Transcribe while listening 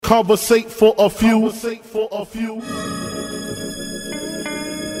Conversate for a few.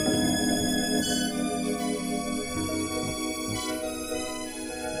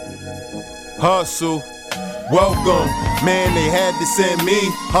 Hustle, welcome, man, they had to send me.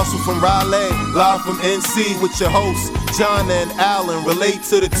 Hustle from Raleigh, live from NC with your hosts, John and Alan, relate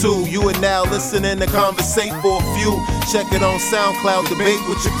to the two. You are now listening to Conversate for a few. Check it on SoundCloud, debate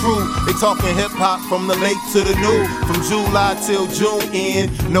with your crew. They talking hip-hop from the late to the new. From July till June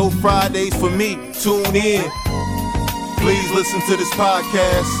end, no Fridays for me, tune in. Please listen to this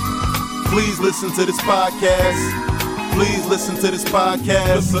podcast. Please listen to this podcast. Please listen to this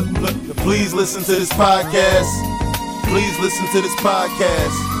podcast. Please listen to this podcast. Please listen to this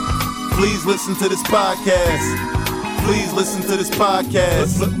podcast. Please listen to this podcast. Please listen to this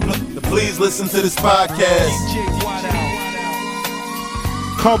podcast. Please listen to this podcast.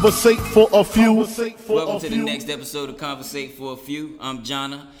 Conversate for a few. Welcome to the next episode of Conversate for a Few. I'm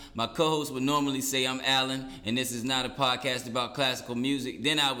Jonna. My co-host would normally say I'm Alan, and this is not a podcast about classical music.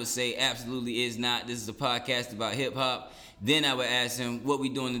 Then I would say absolutely is not. This is a podcast about hip-hop. Then I would ask him, what we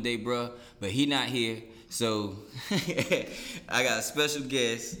doing today, bro? But he not here, so I got a special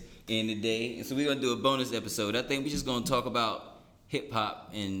guest in today. And so we're going to do a bonus episode. I think we're just going to talk about hip-hop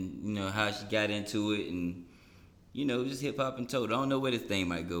and, you know, how she got into it and, you know, just hip-hop in total. I don't know where this thing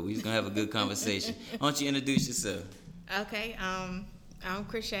might go. We're just going to have a good conversation. Why don't you introduce yourself? Okay, I'm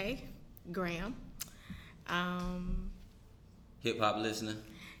Crochet Graham. Hip-hop listener?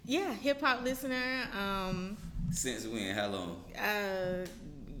 Yeah, hip-hop listener. Since when? How long?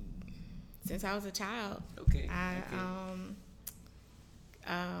 Since I was a child. Okay.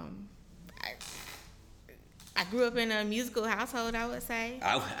 I grew up in a musical household, I would say.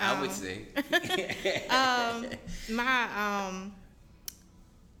 I would say.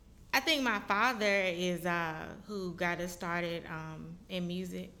 I think my father is who got us started in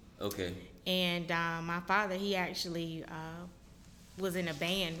music. Okay. And my father, he actually was in a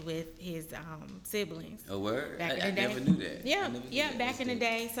band with his siblings. Oh, word? I never knew that. Yeah, back in the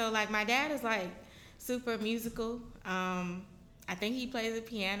day. So, like, my dad is, like, super musical. I think he plays the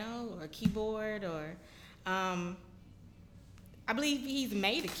piano or keyboard or... I believe he's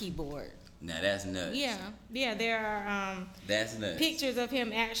made a keyboard. Now, that's nuts. Yeah, there are that's nuts. pictures of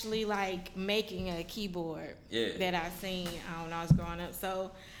him actually, like, making a keyboard that I've seen when I was growing up.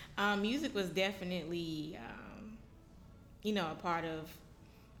 So, music was definitely... you know, a part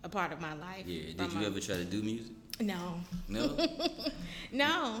of my life. Yeah. Did you ever try to do music? No. No?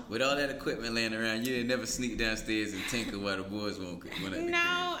 No. With all that equipment laying around, you didn't never sneak downstairs and tinker while the boys went up to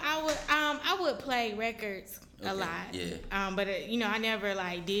No, I would play records a lot. Yeah. But you know, I never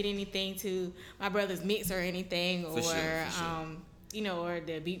like did anything to my brother's mix or anything, For sure. You know, or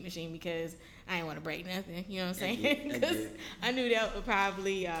the beat machine because I didn't want to break nothing. You know what I'm saying? Because I knew that would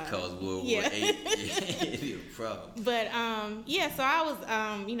probably cause World War VIII. It'd be a problem. But so I was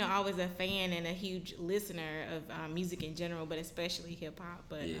you know, always a fan and a huge listener of music in general, but especially hip hop.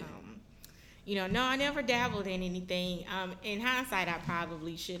 But you know, no, I never dabbled in anything. In hindsight, I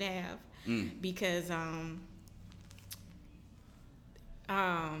probably should have because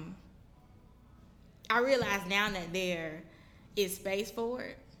I realize now that there is space for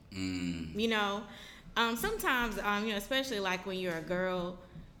it. You know, sometimes, you know, especially like when you're a girl,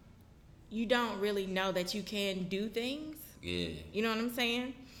 you don't really know that you can do things. Yeah. You know what I'm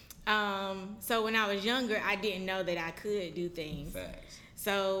saying? So when I was younger, I didn't know that I could do things. Facts.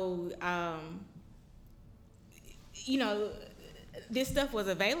 So, you know, this stuff was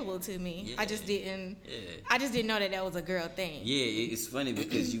available to me. Yeah. I just didn't know that that was a girl thing. Yeah, it's funny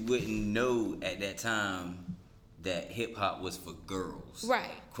because you wouldn't know at that time that hip hop was for girls, Right?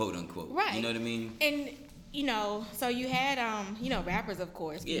 Quote unquote, Right? You know what I mean? And you know, so you had you know, rappers, of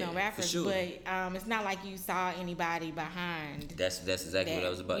course, you know, rappers, for sure. But it's not like you saw anybody behind. That's exactly what I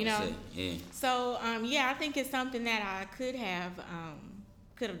was about to say. Yeah. So I think it's something that I could have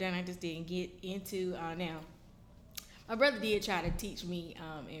done. I just didn't get into now. My brother did try to teach me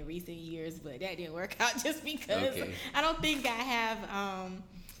in recent years, but that didn't work out just because I don't think I have.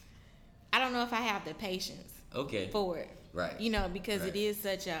 I don't know if I have the patience. For it. Right. You know, because it is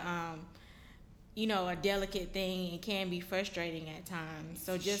such a, you know, a delicate thing and can be frustrating at times.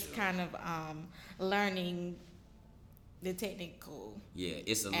 So just kind of learning the technical. Yeah,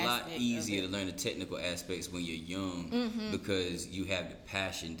 it's a lot easier to learn the technical aspects when you're young because you have the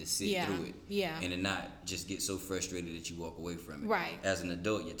passion to sit through it. Yeah. And to not just get so frustrated that you walk away from it. Right. As an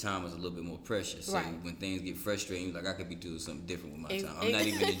adult, your time is a little bit more precious. So when things get frustrating, you're like, I could be doing something different with my time. I'm not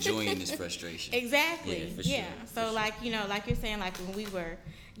even enjoying this frustration. Exactly. Yeah, for sure. So like, you know, like you're saying, like when we were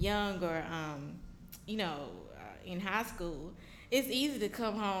young or, you know, in high school, it's easy to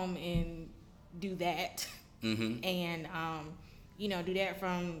come home and do that, and do that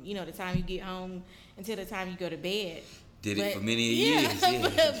from the time you get home until the time you go to bed. Did it for many years.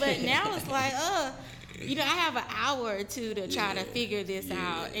 Yeah. but now it's like, I have an hour or two to try to figure this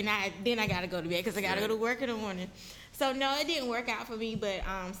out, and then I gotta go to bed because I gotta go to work in the morning. So no, it didn't work out for me, but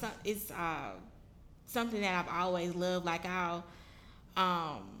it's something that I've always loved. Like I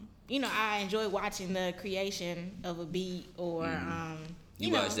enjoy watching the creation of a beat, or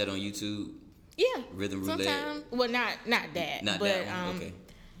you watch that on YouTube. Yeah, Rhythm Roulette. Sometimes, well, not that, not but that one. Okay.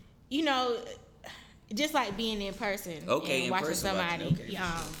 Just like being in person, okay, and watching somebody okay.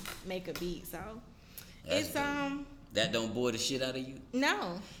 Make a beat. So That's it's dope. That don't bore the shit out of you?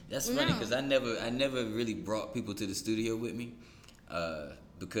 No. That's funny because I never really brought people to the studio with me,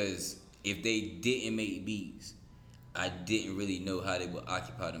 because if they didn't make beats, I didn't really know how they would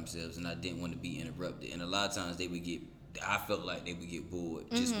occupy themselves, and I didn't want to be interrupted. And a lot of times I felt like they would get bored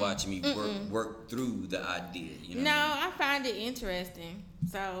just watching me work through the idea. You know I find it interesting.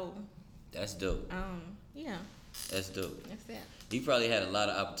 So that's dope. Yeah. That's dope. That's it. You probably had a lot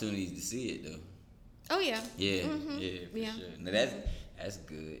of opportunities to see it though. Oh yeah. Yeah, for sure. Now that's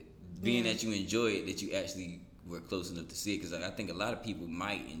good. Being that you enjoy it, that you actually were close enough to see it, because I think a lot of people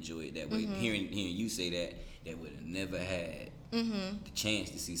might enjoy it that way. Hearing you say that would have never had the chance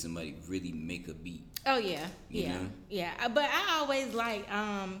to see somebody really make a beat. Oh yeah, You know? yeah. But I always like,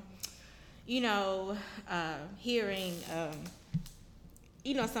 hearing,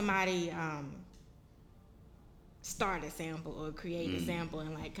 somebody start a sample or create a sample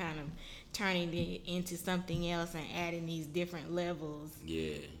and like kind of turning it into something else and adding these different levels.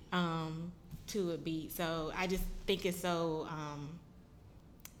 Yeah. To a beat. So I just think it's so,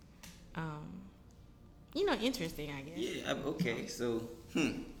 interesting, I guess. Yeah. Okay. So, all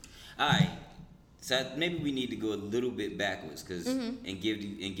right. So maybe we need to go a little bit backwards, and give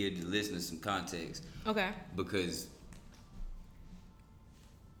the listeners some context. Okay. Because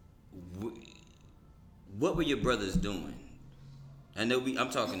what were your brothers doing? I know I'm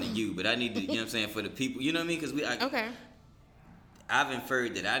talking to you, but I need to, you know what I'm saying, for the people, you know what I mean? Because okay. I've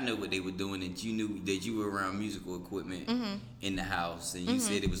inferred that I know what they were doing, and you knew that you were around musical equipment in the house, and you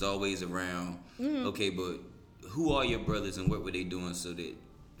said it was always around. Okay, but who are your brothers, and what were they doing so that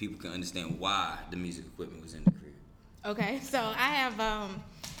people can understand why the music equipment was in the crib? Okay, so I have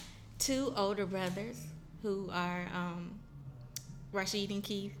 2 older brothers who are Rashid and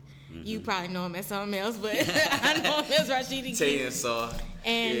Keith. You probably know him as something else, but I know him as Rashid and Keith. Tay and Saw.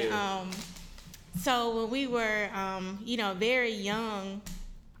 And so when we were, very young,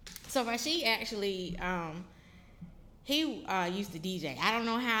 so Rashid actually, he used to DJ. I don't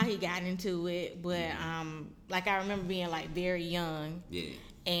know how he got into it, but I remember being like very young. Yeah.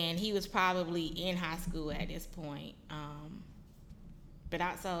 And he was probably in high school at this point. But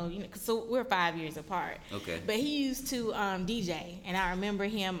also, so we're 5 years apart. Okay. But he used to DJ, and I remember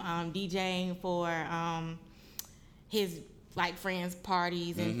him DJing for his like friends'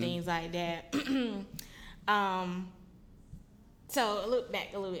 parties and things like that. So look back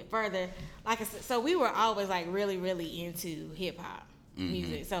a little bit further. Like I said, so we were always like really, really into hip hop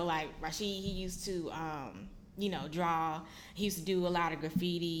music. So like Rashid, he used to draw. He used to do a lot of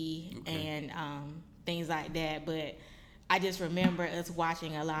graffiti and things like that. But I just remember us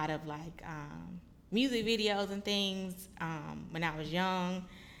watching a lot of like music videos and things when I was young.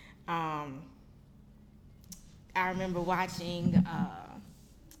 I remember watching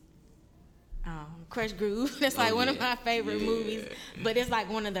Crush Groove. That's like one of my favorite movies, but it's like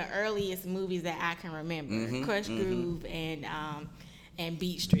one of the earliest movies that I can remember. Crush Groove and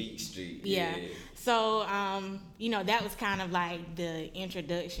Beat Street. Beat Street. Yeah. So that was kind of like the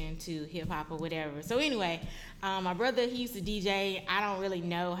introduction to hip hop or whatever. So anyway, my brother, he used to DJ. I don't really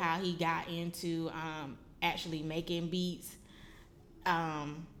know how he got into actually making beats.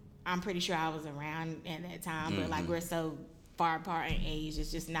 I'm pretty sure I was around at that time, but like we're so far apart in age,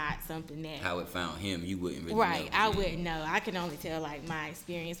 it's just not something that how it found him, you wouldn't really know. I wouldn't know. I can only tell like my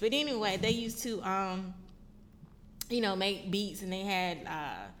experience. But anyway, they used to make beats, and they had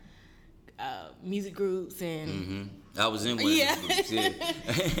music groups and I was in one of those groups,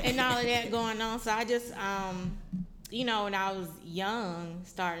 and all of that going on. So I just when I was young,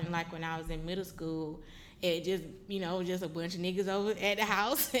 starting like when I was in middle school, it just just a bunch of niggas over at the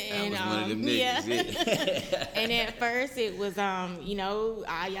house, and I was one of them niggas, and at first it was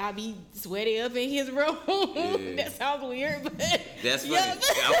y'all be sweaty up in his room. That sounds weird, but that's funny.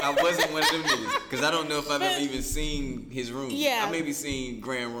 I wasn't one of them niggas, because I don't know if I've ever even seen his room. I maybe seen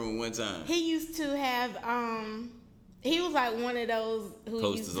Grand Room one time. He used to have He was like one of those who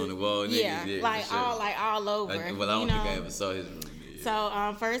Posters used to, on the wall, niggas, yeah, yeah, like for sure. all over. I don't think I ever saw his room. Yeah.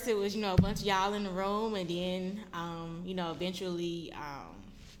 So first it was a bunch of y'all in the room, and then eventually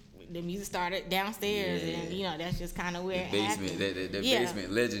the music started downstairs, and that's just kind of where the basement, it the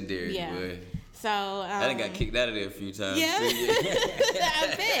basement, legendary. Yeah. Boy. So I done got kicked out of there a few times. Yeah, too,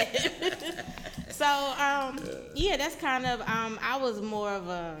 I bet. So that's kind of I was more of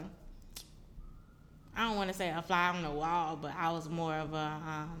a, I don't want to say a fly on the wall, but I was more of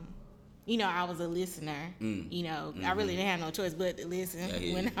a I was a listener. I really didn't have no choice but to listen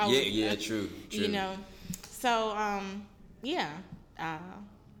when I was true. So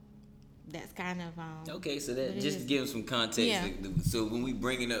that's kind of okay. So that just to give them some context. Yeah. So when we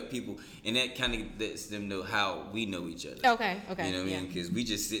bringing up people, and that kind of lets them know how we know each other. Okay. You know what I mean? Because we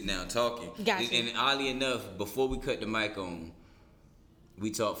just sitting down talking. Gotcha. And oddly enough, before we cut the mic on,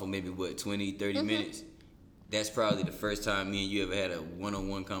 we talked for maybe 20, 30 minutes. That's probably the first time me and you ever had a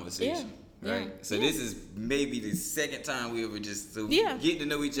one-on-one conversation. Yeah. Right? So this is maybe the second time we ever just getting to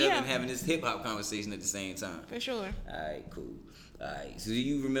know each other and having this hip hop conversation at the same time. For sure. Alright, cool. Alright. So do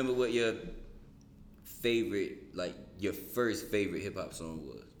you remember what your first favorite hip hop song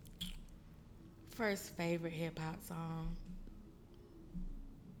was? First favorite hip hop song.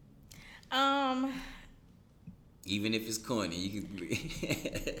 Even if it's corny, you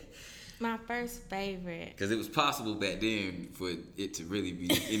can. My first favorite. Because it was possible back then for it to really be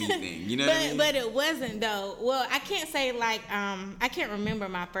anything. You know what I mean? But it wasn't though. Well, I can't say I can't remember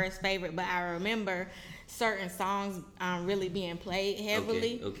my first favorite, but I remember certain songs really being played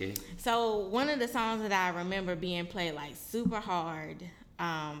heavily. Okay. So one of the songs that I remember being played like super hard,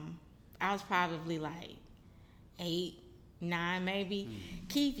 I was probably like 8, 9 maybe.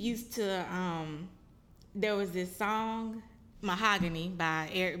 Keith used to, there was this song, Mahogany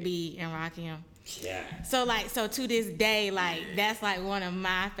by Eric B. and Rakim. Yeah. So to this day, that's like one of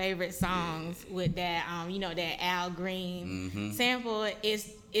my favorite songs with that, that Al Green sample.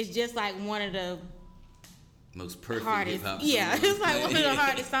 It's just like one of the most perfect hardest. hip-hop Yeah, songs. it's like one of the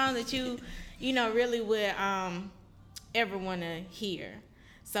hardest songs that you really would ever want to hear.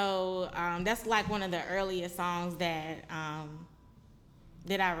 So that's like one of the earliest songs that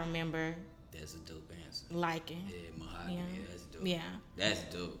I remember. That's a dope answer. Liking. Yeah, Mahogany. Yeah. Yeah, that's dope. Yeah. That's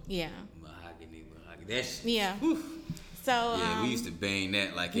dope. Yeah. Mahogany. That's Yeah. Whew. So yeah, we used to bang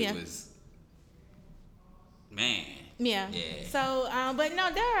that like it was. Man. Yeah. Yeah. So, but no,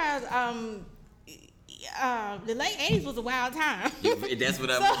 there are the late '80s was a wild time. Yeah, that's what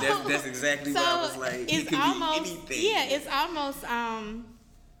that's exactly what I was like. It could almost, be anything. Yeah, it's almost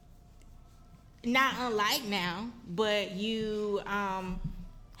not unlike now, but you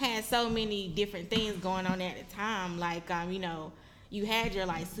had so many different things going on at the time. Like you had your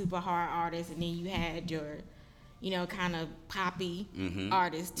like super hard artists, and then you had your kind of poppy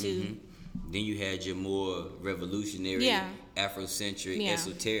artists too. Then you had your more revolutionary, Afrocentric,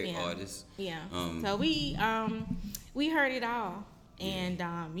 esoteric artists. Yeah. So we heard it all, and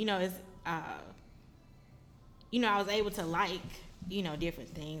it's I was able to like different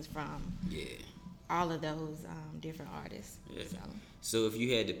things from all of those different artists. Yeah. So if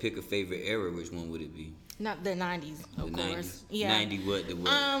you had to pick a favorite era, which one would it be? Not the 90s, of course. 90s. Yeah. 90 what? The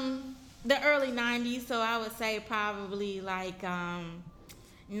what? The early 90s. So I would say probably like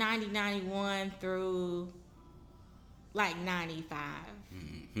 90, 91 through like 95.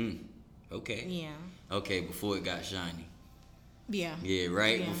 Okay. Yeah. Okay, before it got shiny. Yeah. Yeah,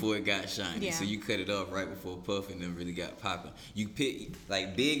 right Yeah. before it got shiny. Yeah. So you cut it off right before Puff and then really got popping. You pick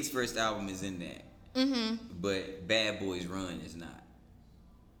like Big's first album is in that. But Bad Boys Run is not.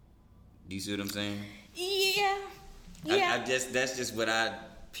 Do you see what I'm saying? Yeah. Yeah. That's just what I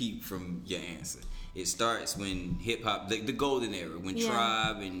peep from your answer. It starts when hip hop, the golden era, when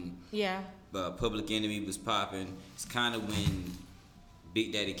Tribe and Public Enemy was popping. It's kind of when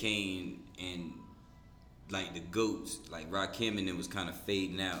Big Daddy Kane and like the GOATs, like Rakim and them was kind of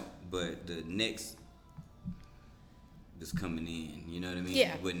fading out, but the next was coming in. You know what I mean?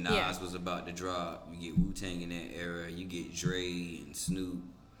 Yeah. When Nas was about to drop, you get Wu-Tang in that era. You get Dre and Snoop,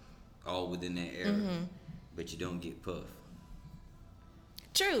 all within that era, but you don't get Puff.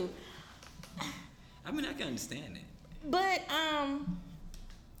 True. I mean, I can understand that. But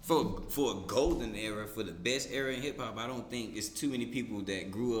for a golden era, for the best era in hip hop, I don't think it's too many people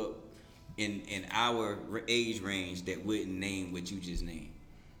that grew up in our age range that wouldn't name what you just named.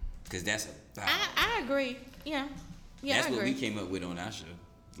 Because that's I agree. Yeah. Yeah, that's I agree. what we came up with on our show.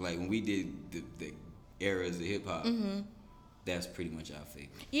 Like when we did the eras of hip hop, that's pretty much our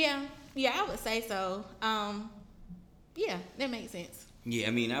favorite. Yeah, I would say so. Yeah, that makes sense. Yeah,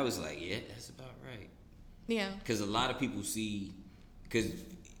 I mean, I was like, yeah, that's about right. Yeah. Because a lot of people see, because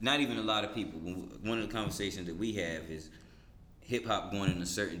not even a lot of people, one of the conversations that we have is hip hop going in a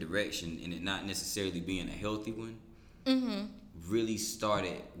certain direction and it not necessarily being a healthy one. Mm-hmm. Really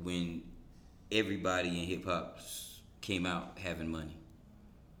started when everybody in hip hop came out having money.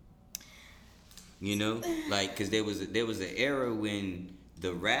 You know, like, because there was an era when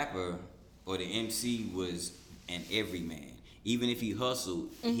the rapper or the MC was an everyman. Even if he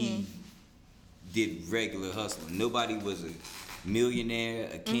hustled, he did regular hustling. Nobody was a millionaire,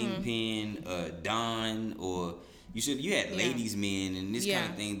 a kingpin, a don, or you had ladies' men and this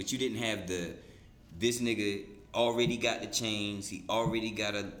kind of thing, but you didn't have this nigga already got the chains, he already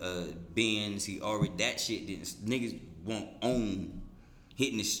got a Benz, that shit didn't, niggas won't own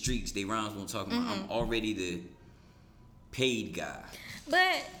hitting the streets, they rhymes won't talk about, I'm already the paid guy.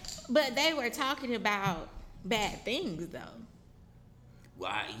 But they were talking about bad things though.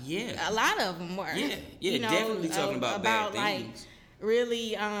 Well, yeah. A lot of them were. Yeah, you know, definitely talking about bad like things.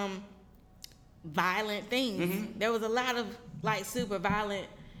 Really violent things. There was a lot of like super violent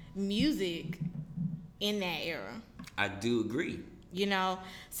music in that era. I do agree. You know,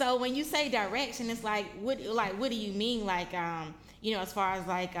 so when you say direction, it's like what do you mean? Like you know, as far as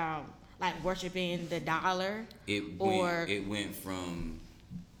like worshiping the dollar, it went from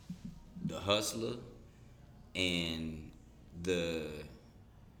the hustler and the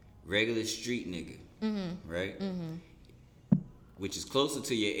regular street nigga, right? Which is closer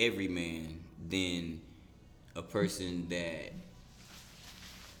to your everyman than a person that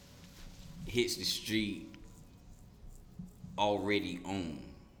hits the street already on.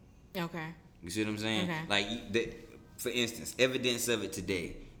 Okay. You see what I'm saying? Okay. Like, for instance, evidence of it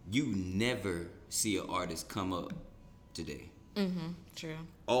today. You never see an artist come up today. True.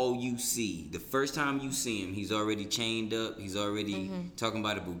 All you see, the first time you see him, he's already chained up. He's already talking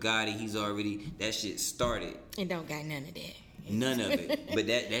about a Bugatti. That shit started. And don't got none of that. None of it. But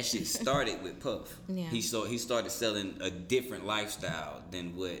that shit started with Puff. Yeah. He started selling a different lifestyle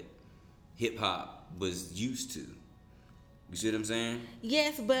than what hip hop was used to. You see what I'm saying?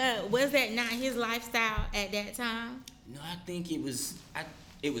 Yes, but was that not his lifestyle at that time? No, I think it was.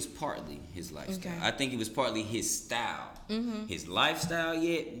 It was partly his lifestyle. Okay. I think it was partly his style. His lifestyle,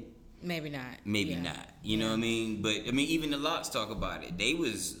 yet maybe not. Maybe not. You know what I mean? But I mean, even the Lox talk about it. They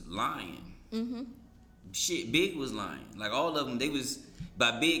was lying. Shit, Big was lying. Like all of them, they was.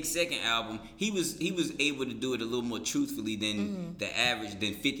 By Big's second album, he was able to do it a little more truthfully than the average,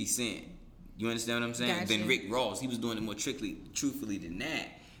 than 50 Cent. You understand what I'm saying? Gotcha. Than Rick Ross. He was doing it more truthfully than that.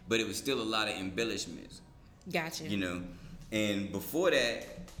 But it was still a lot of embellishments. Gotcha. You know? And before that,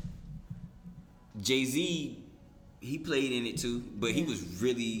 Jay-Z, he played in it too, but he was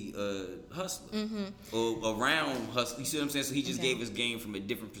really a hustler. Or around hustler. You see what I'm saying? So he just gave us game from a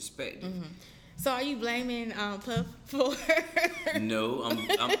different perspective. So are you blaming Puff for No, I'm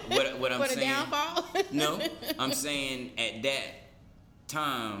what I'm for the saying. downfall? No, I'm saying at that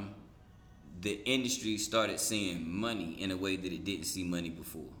time, the industry started seeing money in a way that it didn't see money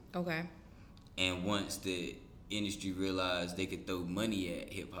before. Okay. And once the industry realized they could throw money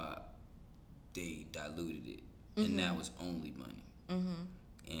at hip hop, they diluted it, and now it's only money.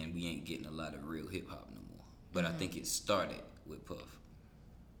 And we ain't getting a lot of real hip hop no more. But I think it started with Puff.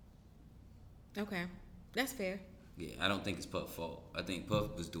 Okay, that's fair. Yeah, I don't think it's Puff's fault. I think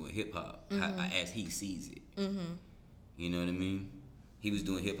Puff was doing hip hop as he sees it. You know what I mean? He was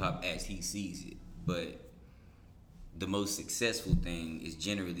doing hip hop as he sees it. But the most successful thing is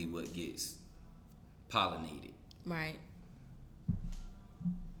generally what gets pollinated. Right.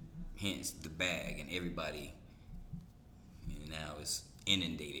 Hence the bag, and everybody now is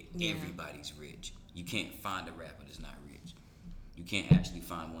inundated. Yeah. Everybody's rich. You can't find a rapper that's not rich. You can't actually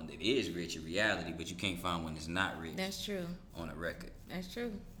find one that is rich in reality, but you can't find one that's not rich. That's true. On a record. That's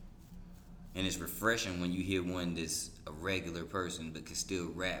true. And it's refreshing when you hear one that's a regular person but can still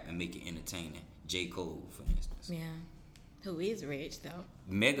rap and make it entertaining. J. Cole, for instance. Yeah. Who is rich though?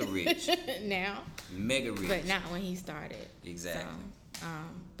 Mega rich. Now. Mega rich. But not when he started. Exactly. So,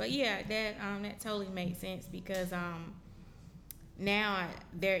 but yeah, that totally makes sense because now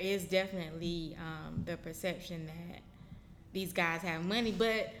there is definitely the perception that these guys have money,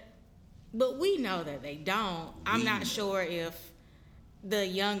 but we know that they don't. I'm not sure if the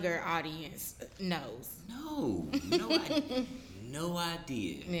younger audience knows. No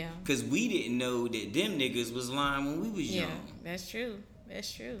idea. Yeah. Because we didn't know that them niggas was lying when we was young. That's true. That's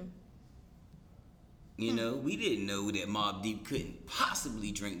true. You know, we didn't know that Mobb Deep couldn't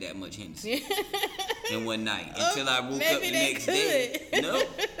possibly drink that much Hennessy in one night until I woke up the next day.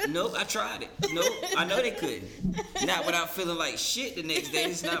 Nope, I tried it. Nope, I know they couldn't. Not without feeling like shit the next day.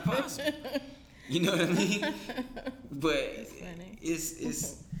 It's not possible. You know what I mean? But That's funny.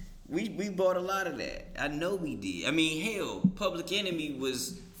 it's we bought a lot of that. I know we did. I mean, hell, Public Enemy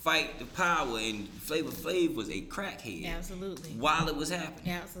was Fight the Power, and Flavor Flav was a crackhead. Absolutely. While it was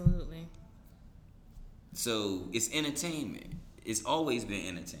happening. Absolutely. So it's entertainment. It's always been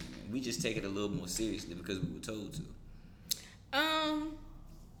entertainment. We just take it a little more seriously because we were told to.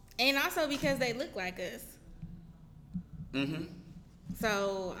 And also because they look like us. Mm-hmm.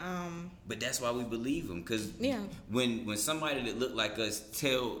 So, But that's why we believe them, because yeah. when somebody that look like us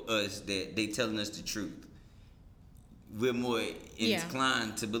tell us that they telling us the truth, we're more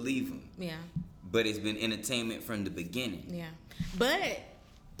inclined to believe them. Yeah. But it's been entertainment from the beginning. Yeah. But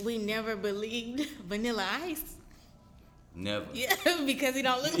we never believed Vanilla Ice. Never. Yeah, because he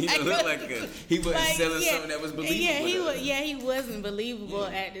don't look He like don't look us. like us. He wasn't selling something that was believable. He wasn't believable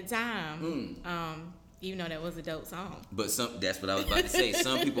at the time. Even though that was a dope song. But that's what I was about to say.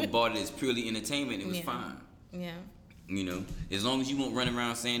 Some people bought it as purely entertainment. It was Yeah. fine. Yeah. You know, as long as you won't run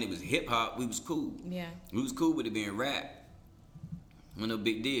around saying it was hip hop, we was cool. Yeah. We was cool with it being rap. No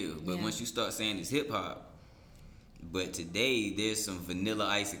big deal. But Yeah. once you start saying it's hip hop, but today there's some Vanilla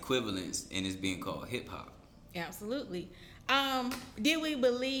Ice equivalents and it's being called hip hop. Absolutely. Did we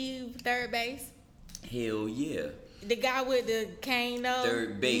believe Third Base? Hell yeah. The guy with the cane though?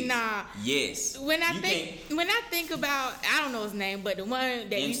 Third Base. Nah. Yes. When I think about, I don't know his name, but the one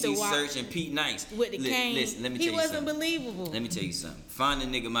that used to MC walk Search and Pete Nice. with the cane, Listen, let me tell he you wasn't something. believable. Let me tell you something. Find a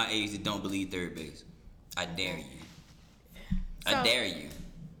nigga my age that don't believe Third Base. I dare you. I So- dare you.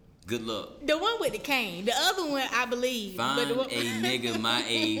 Good luck. The one with the cane. The other one I believe. Find but the one, a nigga my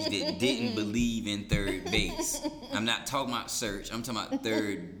age that didn't believe in Third Base. I'm not talking about Search. I'm talking about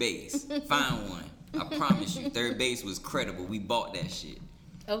Third Base. Find one. I promise you. Third Base was credible. We bought that shit.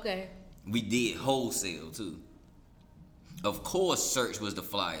 Okay. We did wholesale too. Of course, Search was the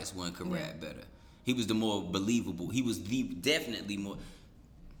flyest one. Could rap better. He was the more believable. He was definitely more.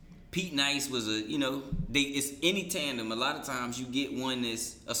 Pete Nice was it's any tandem. A lot of times you get one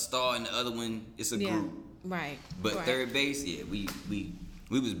that's a star and the other one is a group. Right. But right. Third Base, yeah, we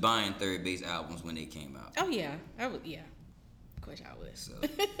was buying Third Base albums when they came out. Oh yeah. I would. Yeah. Of course I would. So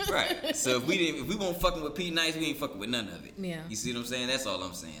right. So if we weren't fucking with Pete Nice, we ain't fucking with none of it. Yeah. You see what I'm saying? That's all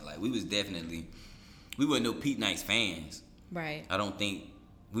I'm saying. Like we weren't no Pete Nice fans. Right. I don't think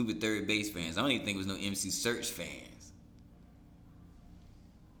we were Third Base fans. I don't even think it was no MC Search fans.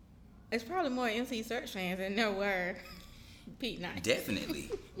 It's probably more MC Search fans than there were Pete Nice. Definitely.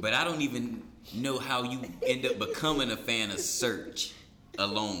 But I don't even know how you end up becoming a fan of Search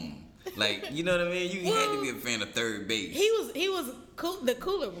alone. Like, you know what I mean? You had to be a fan of Third Base. He was cool, the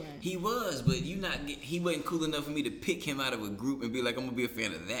cooler one. He was, but he wasn't cool enough for me to pick him out of a group and be like, I'm gonna be a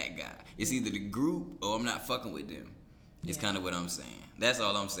fan of that guy. It's either the group or I'm not fucking with them. It's kind of what I'm saying. That's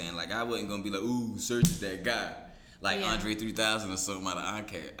all I'm saying. Like, I wasn't gonna be like, ooh, Search is that guy. Like Andre 3000 or something out of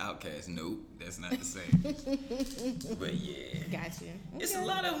Outkast. Nope, that's not the same. But yeah. Gotcha. It's a Okay.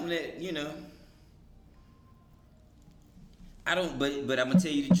 lot of them that, I don't, but I'm gonna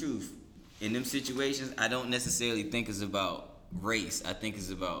tell you the truth. In them situations, I don't necessarily think it's about race. I think it's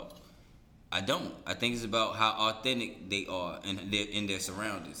about how authentic they are in their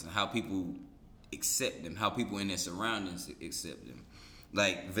surroundings and how people accept them, how people in their surroundings accept them.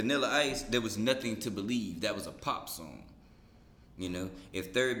 Like Vanilla Ice, there was nothing to believe. That was a pop song.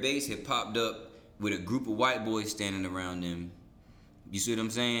 If Third Base had popped up with a group of white boys standing around them, you see what I'm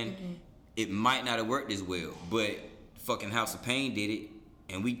saying? Mm-hmm. It might not have worked as well, but fucking House of Pain did it,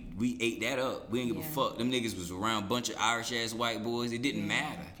 and we ate that up. We didn't give a fuck. Them niggas was around a bunch of Irish ass white boys. It didn't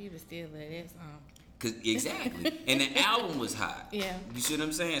matter. People still love that song. Exactly. And the album was hot. Yeah. You see what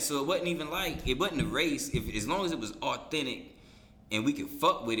I'm saying? So it wasn't a race. As long as it was authentic and we could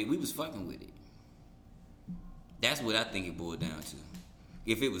fuck with it, we was fucking with it. That's what I think it boiled down to.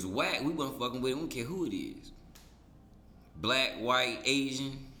 If it was whack, we wasn't fucking with it. We don't care who it is. Black, white,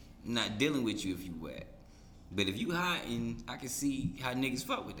 Asian, I'm not dealing with you if you whack. But if you hot, and I can see how niggas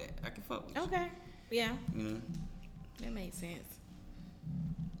fuck with that. I can fuck with you. Okay. Yeah. That makes sense.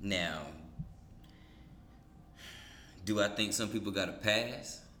 Now, do I think some people got a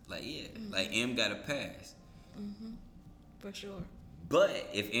pass? Like, yeah. Like, M got a pass. For sure. But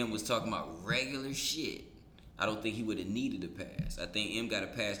if M was talking about regular shit, I don't think he would have needed a pass. I think M got a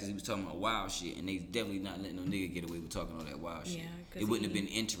pass because he was talking about wild shit, and they definitely not letting no nigga get away with talking all that wild shit. Yeah, it wouldn't have been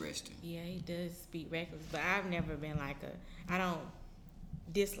interesting. Yeah, he does speak reckless, but I've never been I don't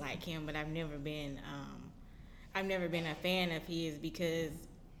dislike him, but I've never been a fan of his because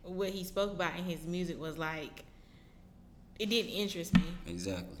what he spoke about in his music was like, it didn't interest me.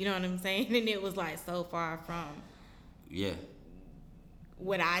 Exactly. You know what I'm saying? And it was like so far from Yeah.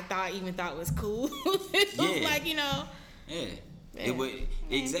 what I thought was cool. It was Yeah. like, you know. Yeah. Yeah. It would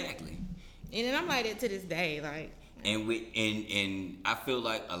exactly. And then I'm like that to this day. Like, And I feel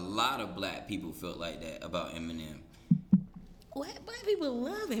like a lot of black people felt like that about Eminem. what? Black people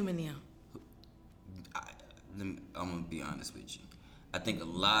love Eminem. I'm gonna be honest with you. I think a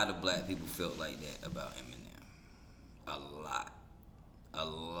lot of black people felt like that about Eminem. A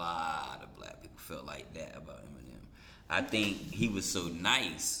lot of black people felt like that about Eminem. I think he was so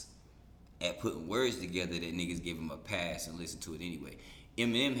nice at putting words together that niggas give him a pass and listen to it anyway.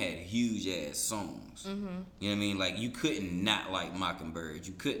 Eminem had huge ass songs. You know what I mean? Like, you couldn't not like Mockingbird.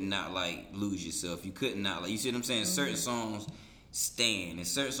 You couldn't not like Lose Yourself. You couldn't not like, you see what I'm saying? Certain songs stand, and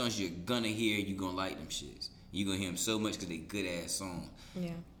certain songs you're gonna hear, you gonna like them shits. You gonna hear them so much because they good ass songs.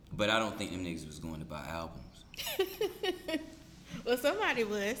 Yeah. But I don't think them niggas was going to buy albums. Well, somebody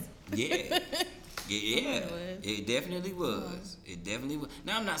was. Yeah. Yeah, was. it definitely was. It definitely was.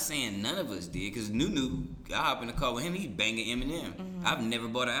 Now, I'm not saying none of us did, because Nunu, I hop in the car with him, he's banging Eminem. I've never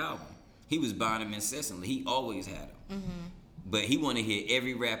bought an album. He was buying them incessantly. He always had them. But he want to hear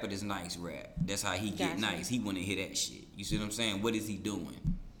every rapper that's nice rap. That's how he get Gotcha. nice. He want to hear that shit. You see what I'm saying? What is he doing?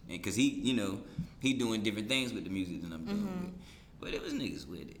 And because he, you know, he doing different things with the music than I'm doing with. But it was niggas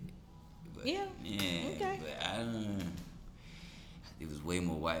with it. But, Yeah. Yeah. Okay. But I don't. It was way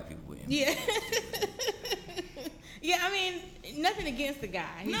more white people with him. Yeah. Yeah, I mean, nothing against the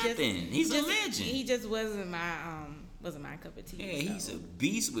guy. Nothing. He's a legend. He just wasn't my cup of tea. Yeah, so. he's a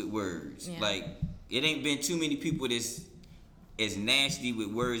beast with words. Yeah. Like, it ain't been too many people that's as nasty with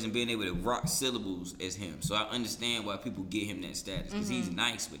words and being able to rock syllables as him. So I understand why people get him that status, because he's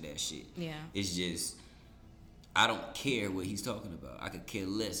nice with that shit. Yeah. It's just, I don't care what he's talking about. I could care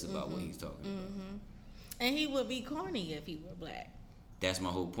less about what he's talking about. And he would be corny if he were black. That's my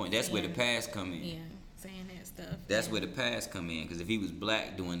whole point. That's where the past come in. Yeah, saying that stuff. That's yeah. where the past come in, because if he was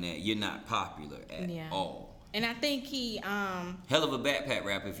black doing that, you're not popular at Yeah. all. And I think he Hell of a backpack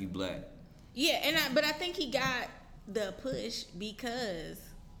rapper if you black. yeah, but I think he got the push because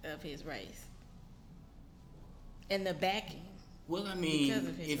of his race and the backing. Well, I Because mean,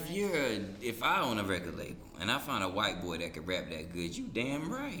 of his race. if I own a record label and I find a white boy that can rap that good, you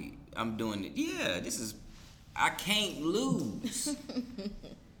damn right. I'm doing it. Yeah, I can't lose.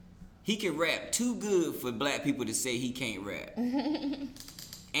 He can rap too good for black people to say he can't rap. And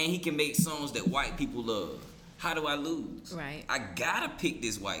he can make songs that white people love. How do I lose? Right. I gotta pick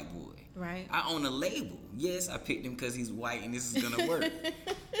this white boy. Right. I own a label. Yes, I picked him because he's white and this is gonna work.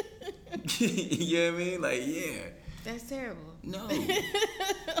 You know what I mean? Like, yeah. That's terrible. No.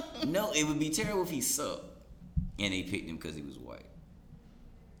 No, it would be terrible if he sucked and they picked him because he was white.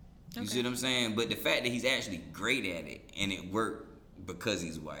 You see what I'm saying? But the fact that he's actually great at it and it worked because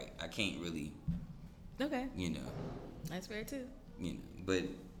he's white, I can't really, Okay. you know. That's fair too. You know, but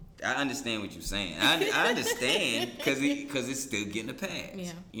I understand what you're saying. I understand because it's still getting a pass.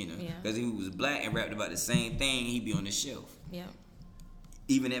 Yeah. You know, Yeah. because if he was black and rapped about the same thing, he'd be on the shelf. Yeah.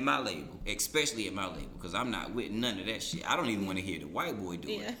 Even at my label, especially at my label, because I'm not with none of that shit. I don't even want to hear the white boy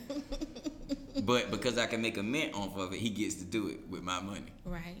do Yeah. it. But because I can make a mint off of it, he gets to do it with my money.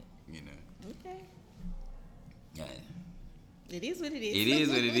 Right. You know. Okay. Yeah. It is what it is. It is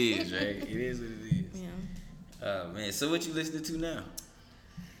what it is, right? It is what it is. Yeah. Oh man, so what you listening to now?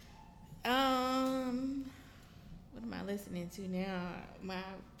 What am I listening to now? My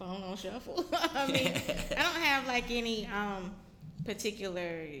phone on shuffle. I mean, I don't have like any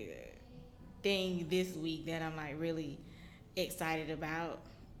particular thing this week that I'm like really excited about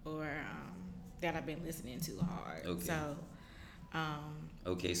or that I've been listening to hard. Okay. So,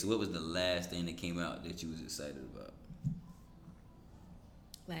 Okay, so what was the last thing that came out that you was excited about?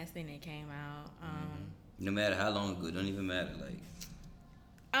 last thing that came out. No matter how long ago, don't even matter. Like,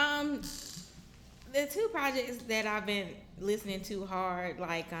 The two projects that I've been listening to hard,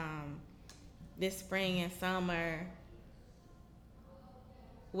 like this spring and summer,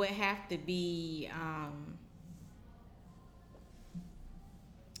 would have to be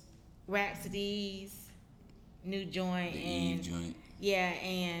Rhapsody's new joint the and Eve joint. yeah,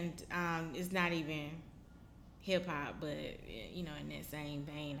 and it's not even hip hop, but you know, in that same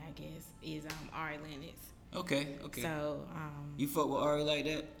vein, I guess, is Ari Lennox. Okay. So You fuck with Ari like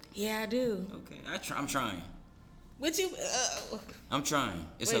that? yeah, I do. Okay, I'm trying. What you? I'm trying.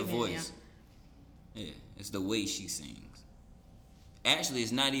 It's Wait her a minute voice. Yeah, it's the way she sings. Actually,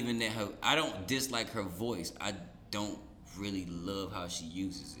 it's not even that I don't dislike her voice. I don't really love how she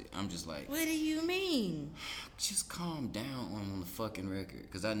uses it. I'm just like, What do you mean? just calm down on the fucking record,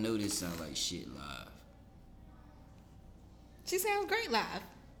 because I know this sounds like shit live. She sounds great live.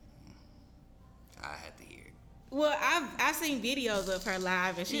 I have to hear it. Well, I've seen videos of her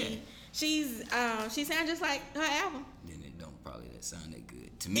live, and she sounds just like her album. Then it don't probably sound that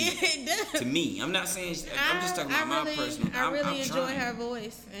good to me. It does. To me, I'm not saying. I'm just talking about my personal. I really I'm enjoy trying. her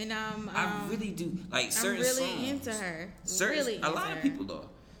voice, and I really do like certain I'm really songs. into her. A lot of people are.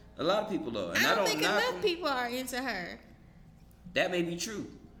 A lot of people are. And I don't think knock enough them. people are into her. That may be true.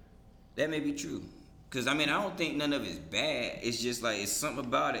 Cause I mean, I don't think none of it's bad. It's just like it's something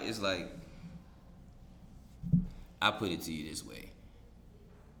about it. It's like I put it to you this way.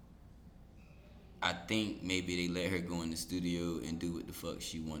 I think maybe they let her go in the studio and do what the fuck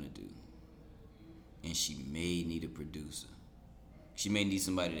she want to do. And she may need a producer. She may need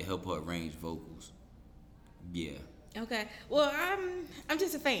somebody to help her arrange vocals. Yeah. Okay. Well, I'm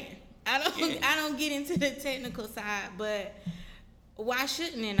just a fan. I don't get into the technical side, but why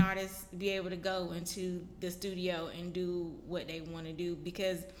shouldn't an artist be able to go into the studio and do what they want to do?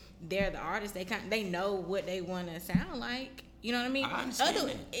 Because they're the artist. They know what they want to sound like. You know what I mean? I understand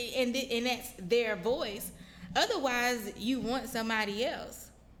that. And that's their voice. Otherwise, you want somebody else.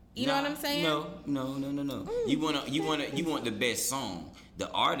 You know what I'm saying? No. You want the best song. The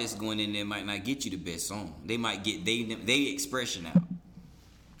artist going in there might not get you the best song. They might get they expression out,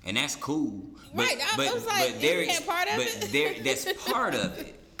 and that's cool. But, right. I was like, isn't that part of it? That's part of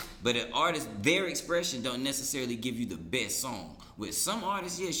it. But an artist, their expression don't necessarily give you the best song. With some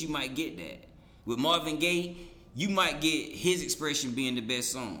artists, yes, you might get that. With Marvin Gaye, you might get his expression being the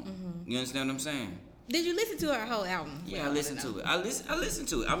best song. Mm-hmm. You understand what I'm saying? Did you listen to her whole album? Yeah, I listened to it. I listened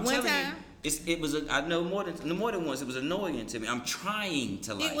to it. I'm One telling time? you, it was. I know more than once. It was annoying to me. I'm trying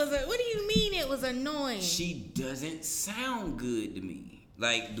to like. What do you mean it was annoying? She doesn't sound good to me.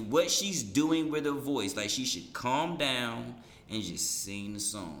 Like what she's doing with her voice, like she should calm down and just sing the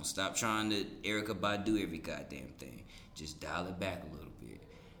song. Stop trying to Erykah Badu every goddamn thing. Just dial it back a little bit.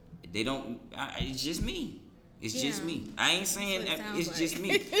 They don't. It's just me. It's just me. I ain't saying it's just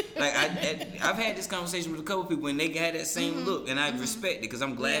me. Like I've had this conversation with a couple people and they had that same look, and I respect it because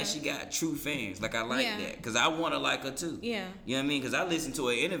I'm glad she got true fans. Like I like that because I want to like her too. Yeah. You know what I mean? Because I listened to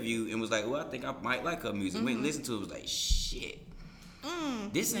her interview and was like, well, I think I might like her music. Went and listened to it, was like, shit.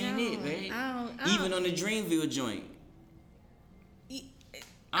 This ain't it, man. I don't. Even on the Dreamville joint.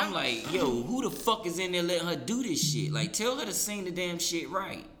 I'm like, yo, who the fuck is in there letting her do this shit? Like, tell her to sing the damn shit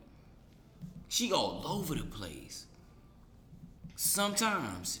right. She all over the place.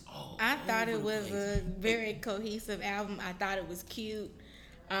 Sometimes. I thought it was a very cohesive album. I thought it was cute.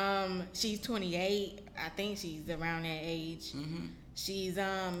 She's 28. I think she's around that age. Mm-hmm. She's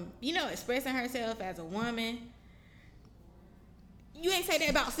expressing herself as a woman. You ain't say that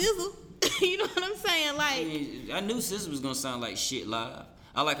about SZA. You know what I'm saying? Like, I knew SZA was gonna sound like shit live.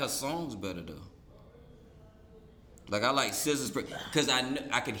 I like her songs better though. Like I like SZA's because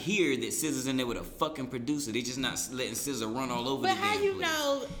I could hear that SZA's in there with a fucking producer. They just not letting SZA run all over. But how you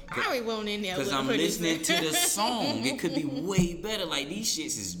know Ari won't in there? Because I'm listening to the song. It could be way better. Like these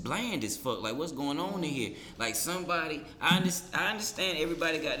shits is bland as fuck. Like what's going on in here? Like somebody, I understand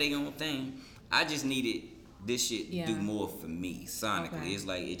everybody got their own thing. I just needed this shit to do more for me sonically. Okay. It's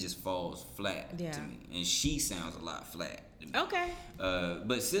like it just falls flat to me, and she sounds a lot flat. Okay.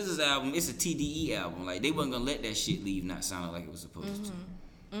 But SZA's album, it's a TDE album. Like they wasn't gonna let that shit leave not sounding like it was supposed to.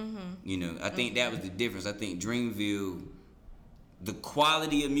 Mm-hmm. You know, I think that was the difference. I think Dreamville, the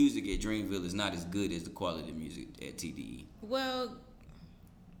quality of music at Dreamville is not as good as the quality of music at TDE. Well,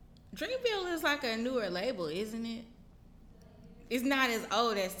 Dreamville is like a newer label, isn't it? It's not as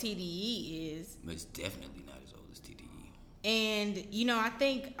old as TDE is. But it's definitely not as old as TDE. And I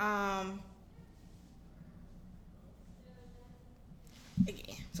think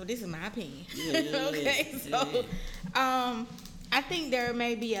so this is my opinion. Okay, so I think there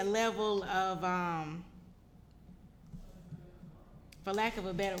may be a level of for lack of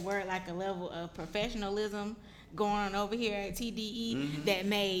a better word, like a level of professionalism going on over here at TDE that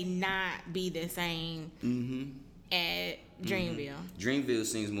may not be the same at Dreamville. Dreamville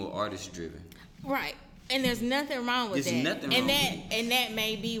seems more artist driven. Right. And there's nothing wrong with that. There's nothing wrong with it. And that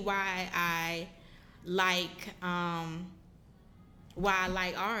may be why I like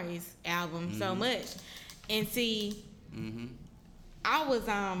Ari's album so much. And see, I was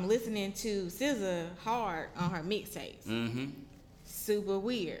listening to SZA hard on her mixtapes. Super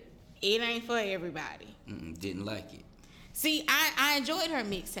weird. It ain't for everybody. Didn't like it. See, I enjoyed her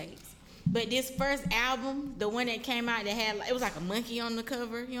mixtapes. But this first album, the one that came out that had, it was like a monkey on the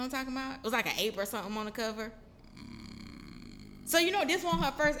cover. You know what I'm talking about? It was like an ape or something on the cover. So, this wasn't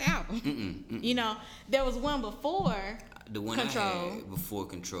her first album. There was one before the one Control. I had before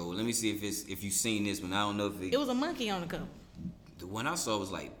Control. Let me see if you've seen this one. I don't know if it was a monkey on the cover. The one I saw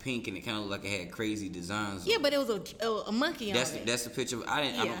was like pink, and it kind of looked like it had crazy designs. Yeah, but it was a monkey on it. That's the picture. I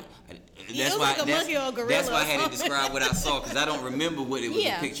didn't. Yeah. That's It was why. like a monkey or a gorilla That's why I or had to something. describe what I saw because I don't remember what it was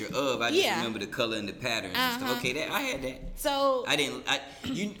Yeah. a picture of. I just Yeah. remember the color and the patterns and stuff. Okay, I had that. So I didn't.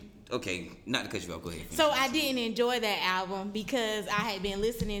 Okay, not to cut you off. Go ahead. So I didn't enjoy that album because I had been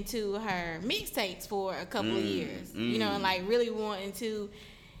listening to her mixtapes for a couple of years, you know, and like really wanting to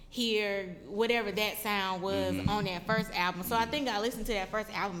hear whatever that sound was on that first album. So I think I listened to that first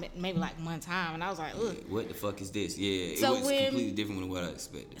album maybe like one time, and I was like, ugh. What the fuck is this? Yeah, So it was completely different than what I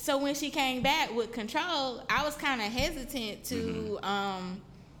expected. So when she came back with Control, I was kind of hesitant to,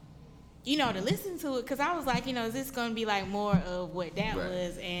 you know, to listen to it because I was like, you know, is this going to be like more of what that Right.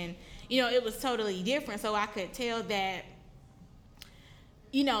 was? And, you know, it was totally different. So I could tell that,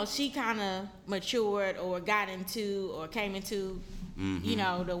 you know, she kind of matured or got into or came into, you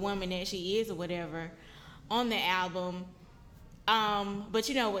know, the woman that she is or whatever on the album. But,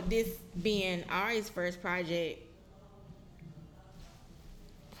 you know, with this being Ari's first project,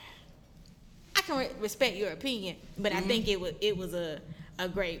 I can respect your opinion, but I think it was a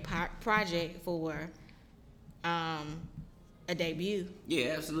great project for a debut.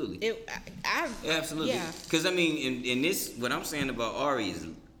 Yeah, absolutely. Absolutely. Yeah. Because I mean, in this, what I'm saying about Ari is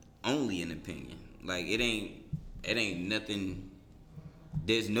only an opinion. Like it ain't nothing.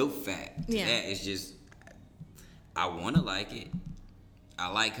 There's no fact to that. It's just I want to like it. I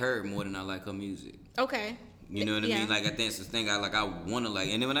like her more than I like her music. Okay. You know what I mean? Like I think it's the thing I want to like.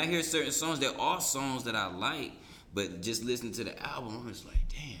 And then when I hear certain songs, there are songs that I like, but just listening to the album, I'm just like,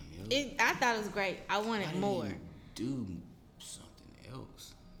 damn, yo. I thought it was great. I wanted more. Do something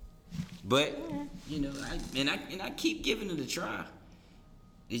else. But you know, I keep giving it a try.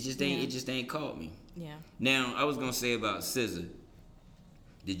 It just ain't caught me. Yeah. Now I was gonna say about SZA.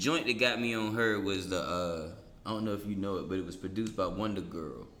 The joint that got me on her was the I don't know if you know it, but it was produced by Wonder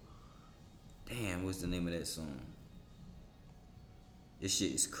Girl. Damn, what's the name of that song? This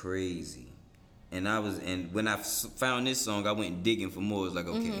shit is crazy. And when I found this song, I went digging for more. It was like,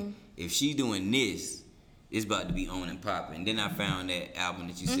 okay, if she doing this, it's about to be on and popping. And then I found that album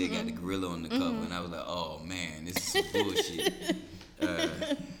that you said got the gorilla on the cover, and I was like, oh man, this is some bullshit.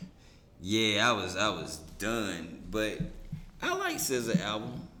 Yeah, I was done. But I like SZA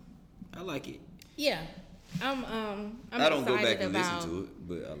album. I like it. Yeah. I'm I don't go back excited and about, listen to it,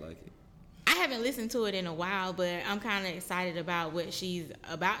 but I like it. I haven't listened to it in a while, but I'm kind of excited about what she's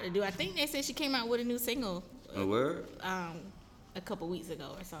about to do. I think they said she came out with a new single. A word? A couple weeks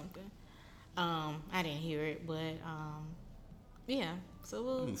ago or something. I didn't hear it, but yeah. So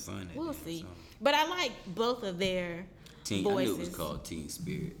we'll see. Song. But I like both of their I voices. knew it was called Teen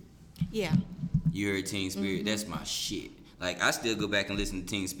Spirit. Yeah. You heard Teen Spirit? That's my shit. Like I still go back and listen to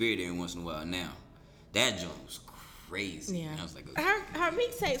Teen Spirit every once in a while now. That joint was crazy. Yeah. And I was like, okay. Her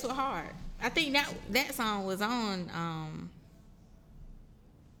mixtapes were hard. I think that song was on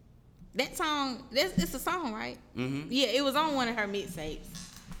that song. It's a song, right? Mm-hmm. Yeah, it was on one of her mixtapes.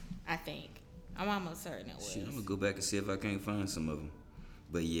 I think. I'm almost certain it was. Shit, I'm gonna go back and see if I can't find some of them.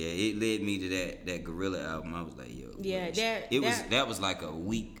 But yeah, it led me to that Gorilla album. I was like, yo. Yeah, that was like a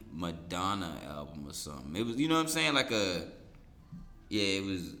weak Madonna album or something. It was, you know what I'm saying, it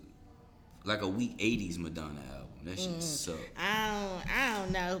was like a weak '80s Madonna album. That shit sucked. I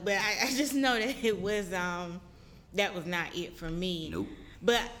don't know, but I just know that it was that was not it for me. Nope.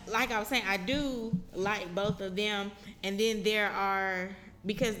 But like I was saying, I do like both of them, and then there are,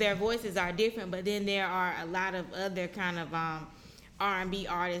 because their voices are different, but then there are a lot of other kind of R&B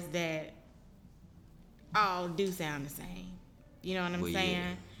artists that all do sound the same. You know what I'm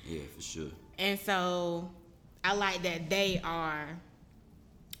saying? Yeah, for sure. And so I like that they are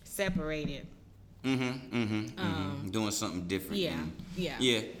separated. Doing something different.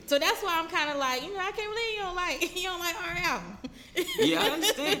 Yeah. So that's why I'm kind of like, I can't believe you don't like our album. Yeah, I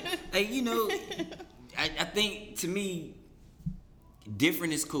understand. Like, I think to me,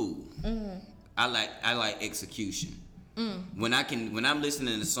 different is cool. I like execution. When I'm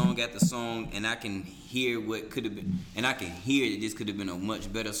listening to song after song, and I can hear what could have been, and I can hear that this could have been a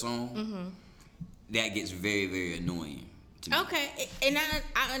much better song. That gets very, very annoying. Okay, and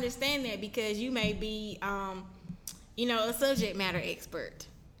I understand that because you may be, a subject matter expert.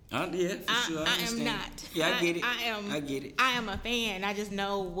 Yeah, for sure. I am not. Yeah, I get it. I get it. I am a fan. I just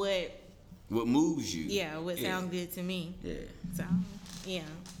know what moves you. Yeah, what sounds good to me. Yeah. So, yeah.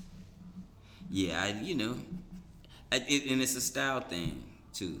 Yeah, and it's a style thing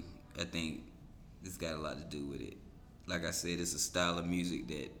too. I think it's got a lot to do with it. Like I said, it's a style of music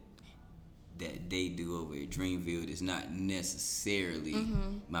that they do over at Dreamville. It's not necessarily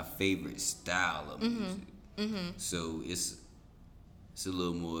my favorite style of music. So It's a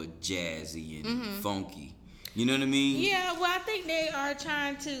little more jazzy and funky. You know what I mean? Yeah, well, I think they are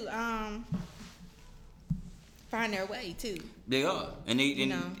trying to find their way too. They are, and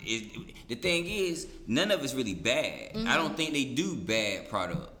the thing is, none of it's really bad. I don't think they do bad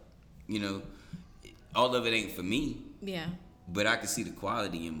product. You know, all of it ain't for me. Yeah. But I can see the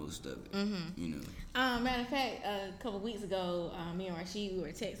quality in most of it. You know. Matter of fact, a couple of weeks ago, me and Rashid, we were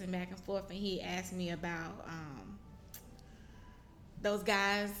texting back and forth, and he asked me about those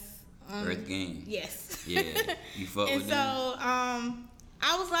guys. Earth Gang. Yes. Yeah. You fuck with them. And so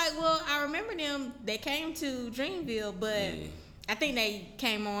I was like, well, I remember them. They came to Dreamville, but I think they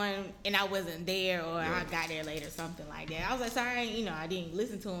came on and I wasn't there, or I got there later, something like that. I was like, sorry, I didn't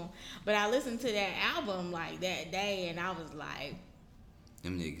listen to them, but I listened to that album like that day, and I was like,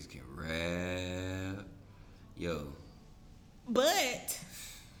 them niggas can rap, yo. But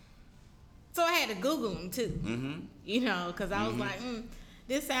so I had to Google them too, because I was like,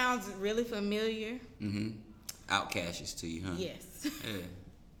 this sounds really familiar. Outcasts to you, huh? Yes. Yeah.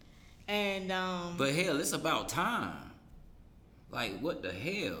 And but hell, it's about time. Like, what the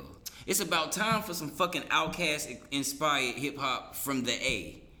hell? It's about time for some fucking Outkast inspired hip hop from the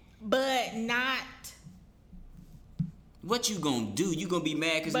A. But not. What you gonna do? You gonna be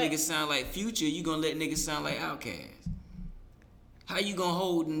mad because niggas sound like Future? You gonna let niggas sound like Outkast? How you gonna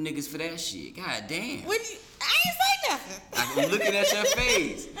hold them niggas for that shit? God damn. I ain't say nothing. I'm looking at your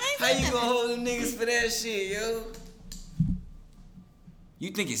face. How you gonna hold them niggas for that shit, yo?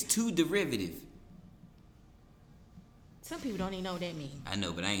 You think it's too derivative? Some people don't even know what that means. I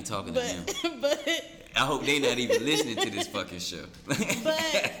know, but I ain't talking to them. But I hope they not even listening to this fucking show.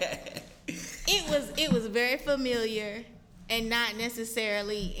 But it was very familiar, and not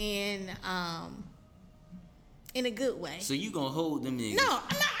necessarily in a good way. So you gonna hold them niggas? No,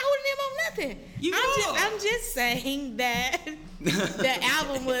 I'm not holding them on nothing. I'm just saying that the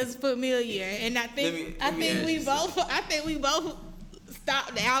album was familiar, and I think we both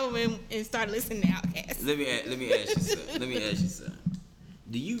stopped the album and started listening to Outkast. Let me ask you something.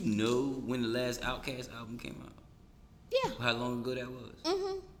 Do you know when the last Outkast album came out? Yeah. How long ago that was?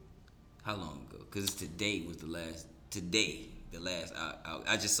 How long ago? Because today was the last.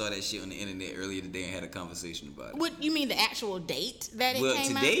 I just saw that shit on the internet earlier today and had a conversation about it. What you mean, the actual date that it came out?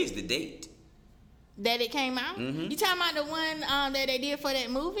 Well, today is the date. That it came out? You talking about the one that they did for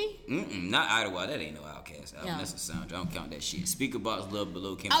that movie? Not Idlewild. That ain't no Outkast album. No. That's a soundtrack. I don't count that shit. Speaker Box Love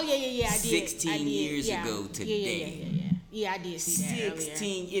Below came out. Oh, yeah, I did. 16 years ago today. Yeah, I did see that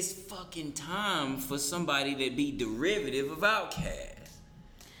 16 is fucking time for somebody to be derivative of Outkast.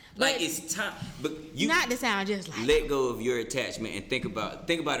 Like, it's time. But you not to sound just like let go of your attachment and think about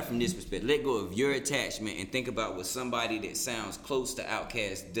it from this perspective. Let go of your attachment and think about what somebody that sounds close to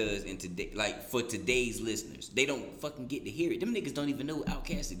Outkast does in today, like for today's listeners. They don't fucking get to hear it. Them niggas don't even know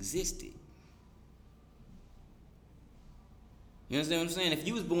Outkast existed. You understand what I'm saying? If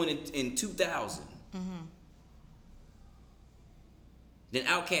you was born in 2000, then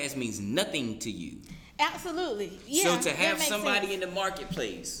Outkast means nothing to you. Absolutely. Yeah. So to have somebody in the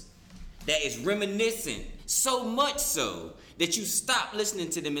marketplace that is reminiscent, so much so that you stop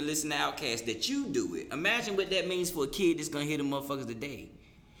listening to them and listen to Outkast, that you do it. Imagine what that means for a kid that's gonna hear them motherfuckers today.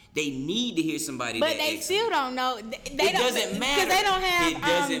 They need to hear somebody. But they still don't know. It doesn't matter because they don't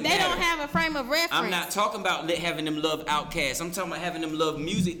have. They don't have a frame of reference. I'm not talking about having them love Outkast. I'm talking about having them love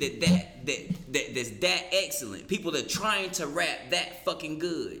music that's that excellent. People that are trying to rap that fucking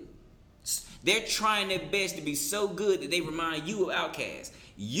good. They're trying their best to be so good that they remind you of Outkast.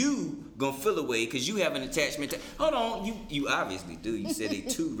 You gonna feel away because you have an attachment to. Hold on, you obviously do. You said they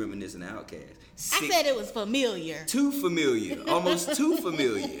too reminiscent of Outkast. I said it was familiar. Too familiar, almost too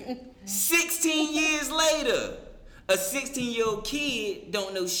familiar. 16 years later, a 16-year-old kid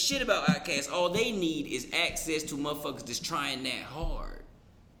don't know shit about Outkast. All they need is access to motherfuckers that's trying that hard.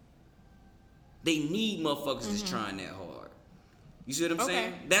 They need motherfuckers that's trying that hard. You see what I'm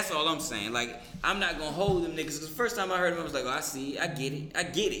saying? That's all I'm saying. Like, I'm not gonna hold them niggas. Cause the first time I heard them, I was like, oh, I see it. I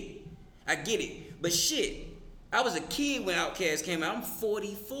get it. But shit, I was a kid when Outkast came out. I'm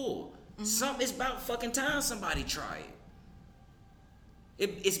 44. It's about fucking time somebody try it.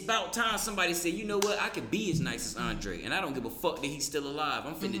 It's about time somebody say, you know what? I could be as nice as Andre, and I don't give a fuck that he's still alive.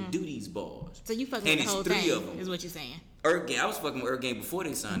 I'm finna do these bars. So you fucking with the whole thing, of them. Is what you're saying? Earth Gang. I was fucking with Earth Gang before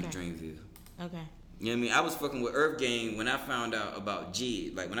they signed to Dreamville. Okay. You know what I mean? I was fucking with Earth Gang when I found out about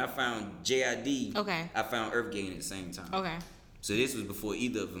JID. Like, when I found JID, I found Earth Gang at the same time. Okay. So this was before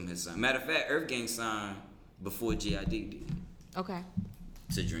either of them had signed. Matter of fact, Earth Gang signed before JID did. Okay.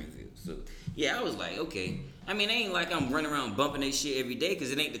 To Dreamville. So, yeah, I was like, okay. I mean, it ain't like I'm running around bumping that shit every day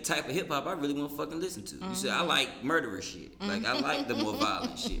because it ain't the type of hip hop I really want to fucking listen to. You see, I like murderous shit. Like, I like the more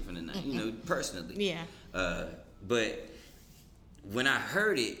violent shit from the night, you know, personally. Yeah. But when I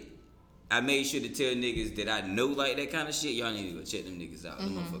heard it, I made sure to tell niggas that I know like that kind of shit. Y'all need to go check them niggas out.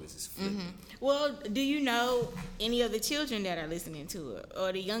 Them motherfuckers is flipping. Well, do you know any of the children that are listening to it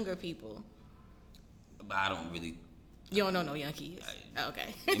or the younger people? But I don't really. You don't know no young kids.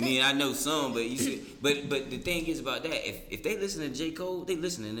 Okay. I mean, I know some, but you see, but the thing is about that, if they listen to J. Cole, they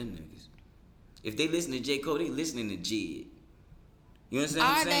listening to them niggas. If they listen to J. Cole, they listening to Jid. You understand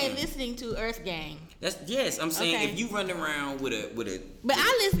what I'm saying? Are they listening to Earth Gang? Yes, I'm saying Okay. if you run around with a. But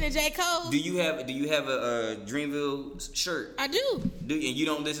I listen to J. Cole. Do you have a Dreamville shirt? I do. And you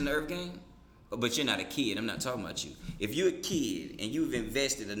don't listen to Earth Gang? But you're not a kid. I'm not talking about you. If you're a kid and you've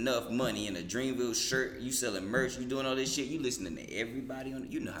invested enough money in a Dreamville shirt, you selling merch, you doing all this shit, you listening to everybody on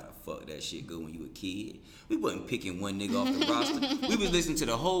it. You know how the fuck that shit go when you a kid. We wasn't picking one nigga off the roster. We was listening to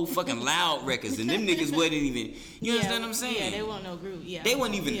the whole fucking Loud records, and them niggas wasn't even. You understand what I'm saying? Yeah, they weren't no group. Yeah, They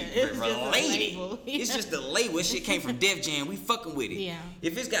wasn't even it's just a related. label. It's just the label. That shit came from Def Jam. We fucking with it. Yeah.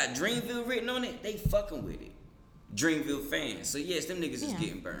 If it's got Dreamville written on it, they fucking with it. Dreamville fans. So yes, them niggas is Yeah.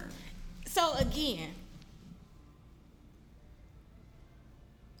 getting burned. So again,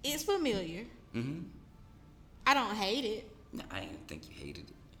 it's familiar. Mm-hmm. I don't hate it, No, I didn't think you hated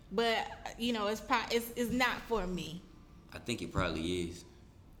it. but you know, it's not for me. I think it probably is.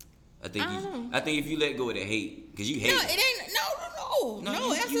 I think I don't know. I think if you let go of the hate, because you hate. No, it ain't. No, No,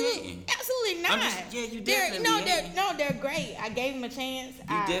 you absolutely, hating. absolutely not. I'm just- yeah, you definitely they're great. I gave them a chance.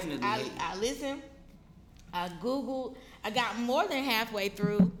 definitely hating. I listened. I Googled. I got more than halfway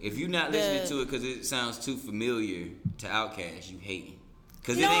through. If you're not listening to it because it sounds too familiar to Outkast, you hating.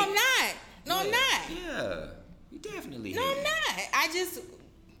 Cause No, it ain't, I'm not. No, I'm Yeah, not. Yeah, you definitely. No, I'm hating. not. I just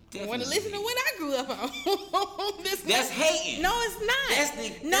want to listen to what I grew up on. That's hating. No, it's not. That's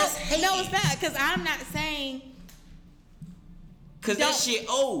hating. No, it's not. Because I'm not saying. Cause that Don't- shit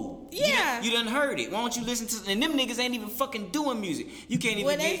old. Yeah. You done heard it. Why don't you listen to? And them niggas ain't even fucking doing music. You can't even.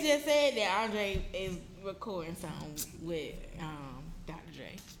 Well, they get, just said that Andre is recording something with Dr.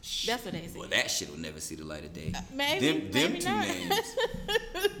 Dre. That's what they said. Well, that shit will never see the light of day. Maybe, them maybe two not. names.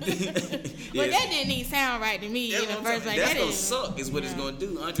 But that didn't even sound right to me That's in the what I'm first saying. place. That's That gonna didn't- suck. Is what it's Yeah. gonna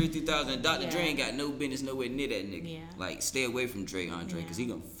do. Andre 3000 and Dr. Yeah. Dre ain't got no business nowhere near that nigga. Yeah. Like, stay away from Dre, Andre, because he Yeah.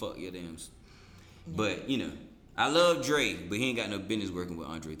 gonna fuck your damn. But you know, I love Dre, but he ain't got no business working with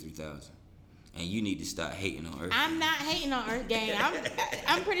Andre 3000. And you need to stop hating on Earth. I'm not hating on Earth Gang.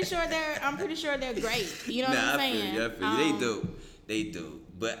 I'm pretty sure they're great. You know what I'm saying? I feel you. They dope. They dope.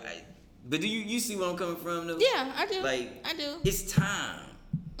 But do you see where I'm coming from though? Yeah, I do. Like, I do. It's time.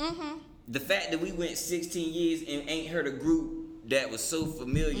 Mm-hmm. The fact that we went 16 years and ain't heard a group that was so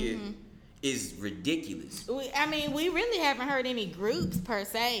familiar is ridiculous. We really haven't heard any groups per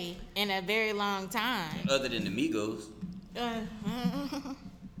se in a very long time. Other than the Migos. Uh,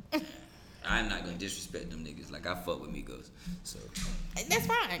 I'm not gonna disrespect them niggas. Like, I fuck with Migos. So that's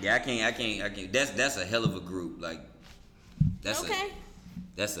fine. yeah, I can't. That's a hell of a group. Like, that's Okay.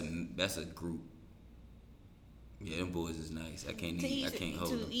 That's a group. Yeah, them boys is nice. I can't hold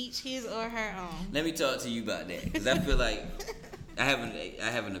To them. each his or her own. Let me talk to you about that, because I feel like I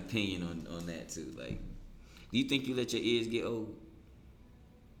have an opinion on that too. Like, do you think you let your ears get old?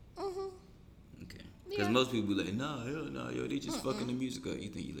 Mm-hmm. Okay. Because Yeah. most people be like, nah, hell no, yo, they just fucking the music up. You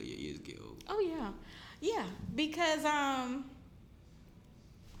think you let your ears get old? Oh yeah, because I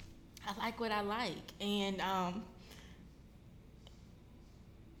like what I like, and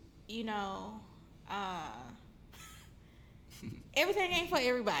you know, everything ain't for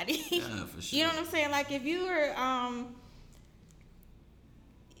everybody. Yeah, for sure. You know what I'm saying? Like if you were,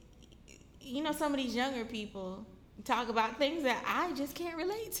 you know, some of these younger people talk about things that I just can't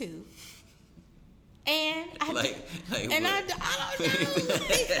relate to. And Like and what? I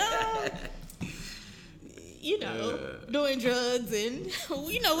don't know. You know, doing drugs and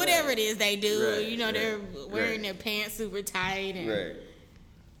you know whatever it is they do. Right, you know, right, they're wearing right. their pants super tight and Right.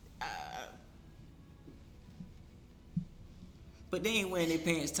 But they ain't wearing their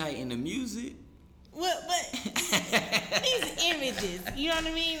pants tight in the music. Well, but these images, you know what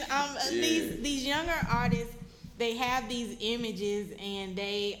I mean? Yeah. These younger artists, they have these images and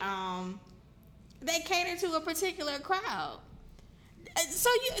they cater to a particular crowd. So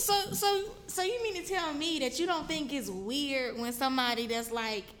you mean to tell me that you don't think it's weird when somebody that's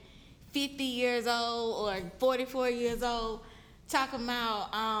like 50 years old or 44 years old talking about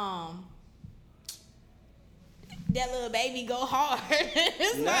that little baby go hard.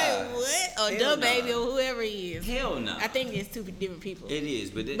 It's Nah. like, what? Or Hell the nah. baby or whoever he is. Hell no. I think it's two different people. It is,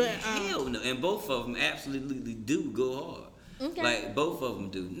 but hell no. And both of them absolutely do go hard. Okay. Like both of them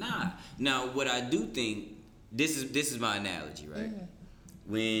do. Nah. Now what I do think, this is my analogy, right?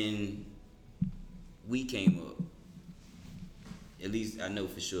 Mm-hmm. When we came up, at least I know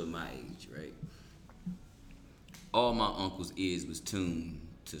for sure my age, right? All my uncles' ears was tuned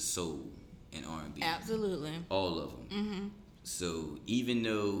to soul and R&B. Absolutely. All of them. Mm-hmm. So even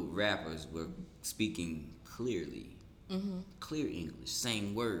though rappers were speaking clearly, clear English,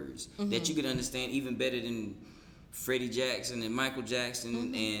 saying words that you could understand even better than Freddie Jackson and Michael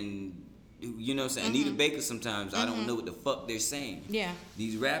Jackson and, you know what I'm saying, Anita Baker sometimes, I don't know what the fuck they're saying. Yeah.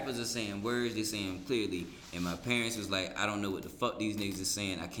 These rappers are saying words, they're saying them clearly, and my parents was like, I don't know what the fuck these niggas are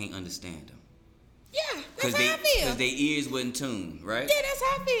saying, I can't understand them. Yeah, that's how I feel. Because their ears wasn't tuned, right? Yeah, that's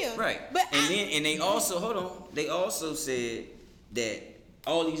how I feel. Right. But And they also, hold on, they also said that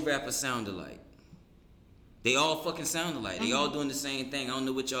all these rappers sound alike. They all fucking sound alike. They all doing the same thing. I don't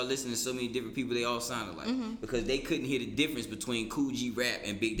know what y'all listening to so many different people, they all sound alike. Because they couldn't hear the difference between Kool G Rap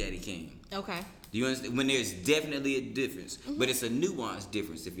and Big Daddy Kane. Okay. Do you understand? When there's definitely a difference. But it's a nuanced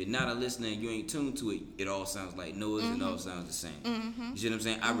difference. If you're not a listener and you ain't tuned to it, it all sounds like noise and all sounds the same. You see what I'm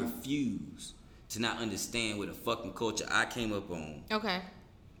saying? I refuse to not understand what the fucking culture I came up on Okay.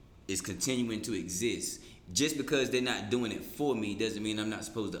 is continuing to exist. Just because they're not doing it for me doesn't mean I'm not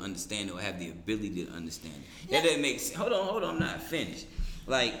supposed to understand it or have the ability to understand it. That doesn't make sense. Hold on, I'm not finished.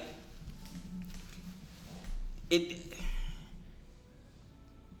 Like,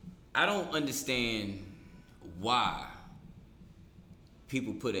 I don't understand why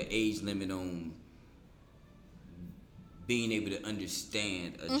people put an age limit on being able to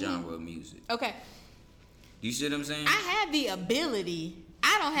understand a genre of music. Okay. You see what I'm saying? I have the ability.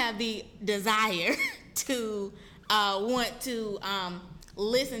 I don't have the desire to want to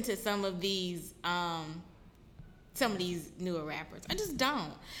listen to some of these newer rappers. I just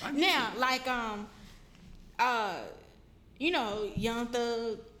don't. Now, like you know, Young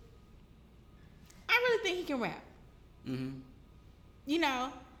Thug. I really think he can rap. You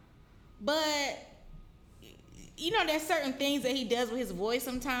know, but you know, there's certain things that he does with his voice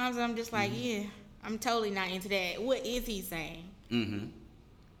sometimes, and I'm just like, yeah, I'm totally not into that. What is he saying?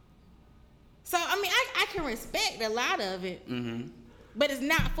 So, I mean, I can respect a lot of it, but it's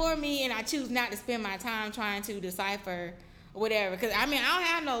not for me, and I choose not to spend my time trying to decipher whatever. Because, I mean,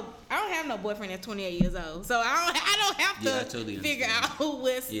 I don't have no boyfriend that's 28 years old, so I don't have to figure out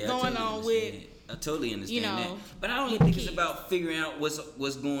what's going on with. I totally understand you know, that, but I don't even think it's about figuring out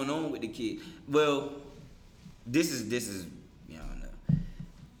what's going on with the kid. Well, this is I don't know.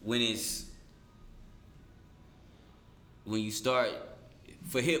 When you start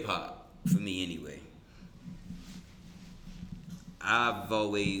for hip hop. For me, anyway, I've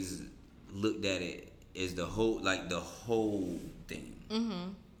always looked at it as the whole thing.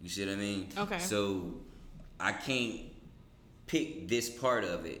 You see what I mean? Okay. So I can't pick this part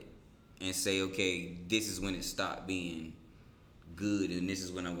of it and say, okay, this is when it stopped being good, and this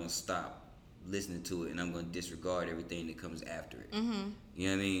is when I'm gonna stop listening to it, and I'm gonna disregard everything that comes after it. You know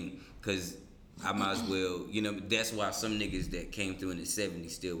what I mean? Because I might as well, you know, that's why some niggas that came through in the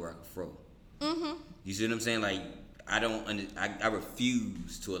 70s still rock a fro. You see what I'm saying? Like, I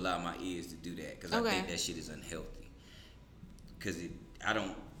refuse to allow my ears to do that because I think that shit is unhealthy. Because I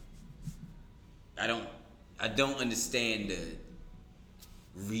don't understand the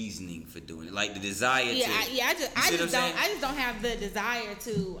reasoning for doing it. Like the desire to. I just don't have the desire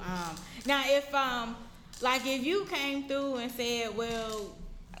to. Now, if you came through and said, well,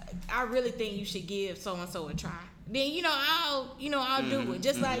 I really think you should give so and so a try, then I'll do it.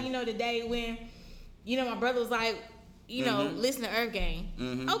 Just like the day when my brother was like, listen to Earth Gang.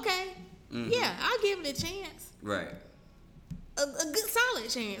 Okay, yeah, I'll give it a chance. Right. A good solid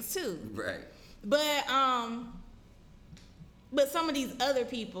chance too. Right. But some of these other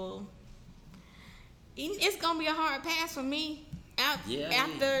people, it's gonna be a hard pass for me after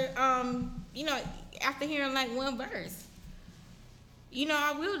hearing like one verse.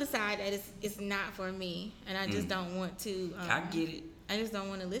 I will decide that it's not for me, and I just don't want to. I get it. I just don't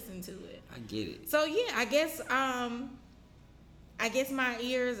want to listen to it. I get it. So yeah, I guess my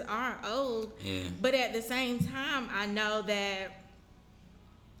ears are old. Yeah. But at the same time, I know that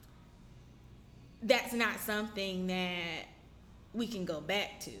that's not something that we can go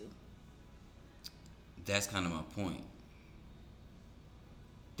back to. That's kind of my point.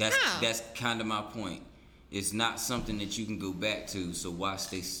 That's kind of my point. It's not something that you can go back to, so why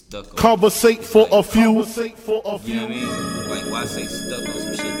stay stuck on Conversate for a few. You know what I mean? Like, why stay stuck on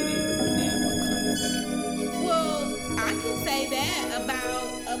some shit that ain't never coming back? Well,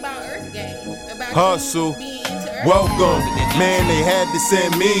 about Earth Gang. About Hustle. you being into Earth Welcome, Gang. man, they had to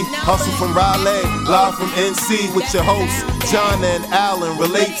send me. Hustle from Raleigh, live from NC with your hosts, John and Allen.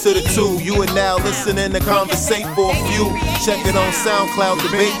 Relate to the two. You are now listening to Conversate for a Few. Check it on SoundCloud,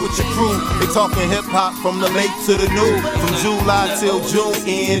 debate with your crew. They talking hip hop from the late to the new. From July till June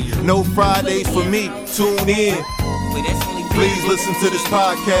end. No Fridays for me. Tune in. Please listen to this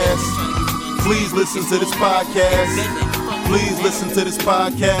podcast. Please listen to this podcast. Please listen to this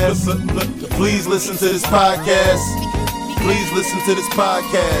podcast. Please listen to this podcast. Please listen to this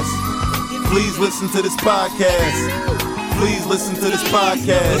podcast. Please listen to this podcast. Please listen to this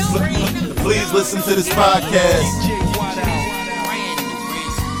podcast. Please listen to this podcast.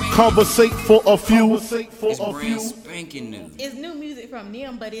 Conversate for a few. It's brand spanking new. It's new music from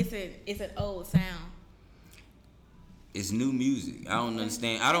them, but it's an old sound. It's new music. I don't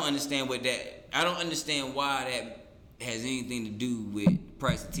understand. I don't understand why that has anything to do with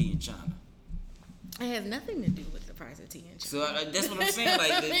price of tea in China. It has nothing to do with the price of tea in China. So that's what I'm saying.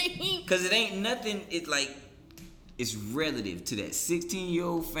 Like, because it ain't nothing. It's like it's relative to that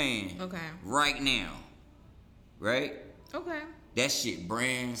 16-year-old fan. Okay. Right now, right? Okay. That shit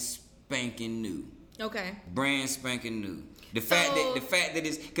brand spanking new. Okay. Brand spanking new. The fact that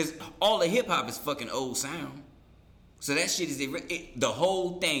it's because all the hip hop is fucking old sound. So that shit is the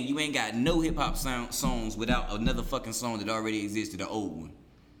whole thing. You ain't got no hip hop songs without another fucking song that already existed, the old one.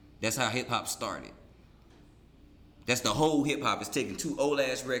 That's how hip hop started. That's the whole hip hop. Is taking two old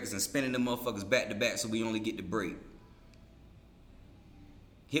ass records and spinning them motherfuckers back to back so we only get the break.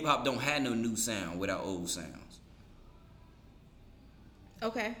 Hip hop don't have no new sound without old sounds.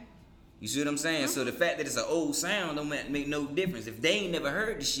 Okay. You see what I'm saying? So the fact that it's an old sound don't make no difference. If they ain't never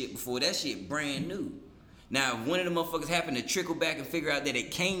heard the shit before, that shit brand new. Now, if one of the motherfuckers happen to trickle back and figure out that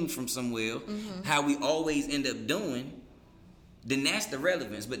it came from somewhere, how we always end up doing, then that's the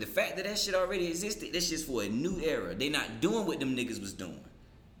relevance. But the fact that shit already existed, that's just for a new era. They not doing what them niggas was doing.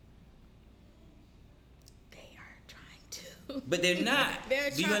 They are trying to. But they're not.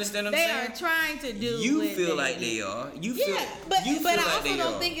 Do you understand what I'm saying? They are trying to do. You feel like they are. You feel. But you feel I like also they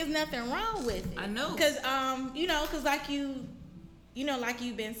don't are. think there's nothing wrong with it. I know. Because because like like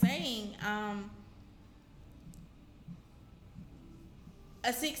you've been saying,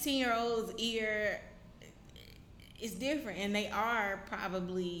 a 16-year-old's ear is different, and they are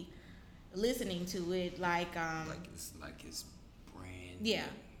probably listening to it like it's brand new. Yeah.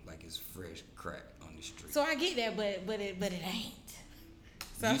 Like it's fresh crack on the street. So I get that, but it ain't.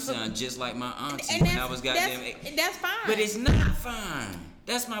 So, You sound just like my auntie and when I was goddamn. that's fine. But it's not fine.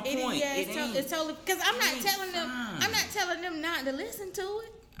 That's my It is, point. yeah, It ain't. it's totally because I'm not ain't telling them. fine. I'm not telling them not to listen to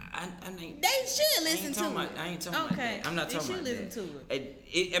it. I ain't. They should listen to it. I ain't talking about that. I'm not They talking should about listen that.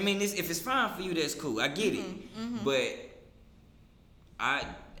 to it. I mean, if it's fine for you, that's cool. I get it. But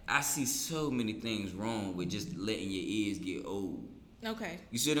I see so many things wrong with just letting your ears get old. Okay.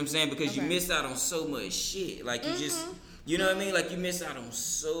 You see what I'm saying? Because you Okay. miss out on so much shit. Like you just, you know what I mean? Like you miss out on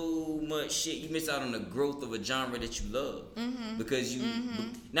so much shit. You miss out on the growth of a genre that you love. Because you,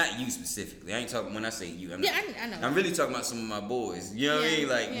 not you specifically. I ain't talking, when I say you, I'm, Yeah, not, I know. I'm really talking about some of my boys. You know what I Yeah, mean?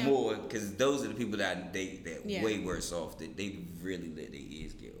 Like yeah. more, because those are the people that Yeah. way worse off. That they really let their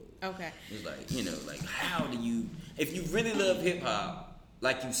ears get old. Okay. It's like, like how do you, if you really love hip hop,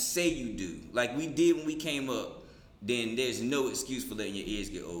 like you say you do, like we did when we came up, then there's no excuse for letting your ears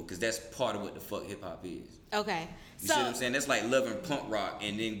get old, because that's part of what the fuck hip hop is. Okay. You see what I'm saying? That's like loving punk rock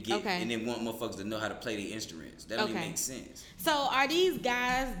and then Okay. and then want motherfuckers to know how to play their instruments. That don't even Okay. make sense. So are these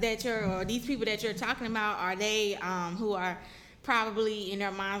guys or these people that you're talking about, are they who are probably in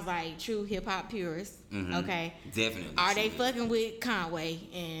their minds like true hip hop purists? Okay. Definitely. Are they true. fucking with Conway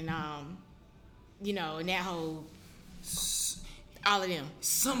and and that whole all of them?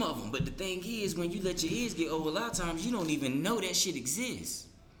 Some of them, but the thing is, when you let your ears get old, a lot of times you don't even know that shit exists.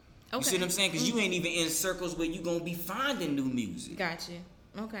 Okay. You see what I'm saying? Because you ain't even in circles where you gonna be finding new music. Gotcha.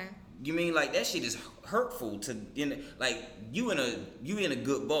 Okay. You mean like that shit is hurtful to like you in a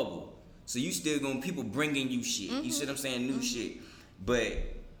good bubble, so you still gonna people bringing you shit. You see what I'm saying? New shit, but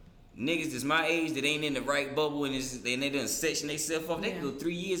niggas that's my age that ain't in the right bubble and they done section themselves off. They can go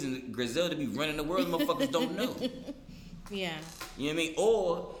 3 years and Griselda be running the world. Motherfuckers don't know. Yeah. You know what I mean?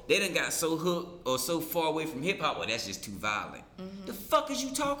 Or they done got so hooked or so far away from hip hop, well, that's just too violent. The fuck is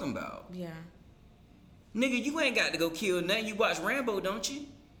you talking about? Yeah. Nigga, you ain't got to go kill nothing. You watch Rambo, don't you?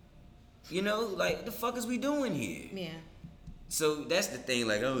 You know, like, the fuck is we doing here? Yeah. So that's the thing,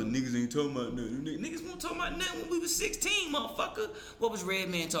 like, oh, niggas ain't talking about nothing. Niggas won't talk about nothing when we was 16, motherfucker. What was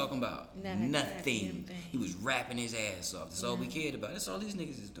Redman talking about? Nothing. He was rapping his ass off. That's all we cared about. That's all these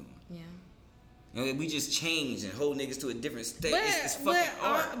niggas is doing. Yeah. And we just change and hold niggas to a different state. It's fucking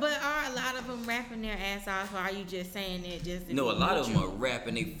art. But are a lot of them rapping their ass off, or are you just saying it just to No, a be lot of them neutral? are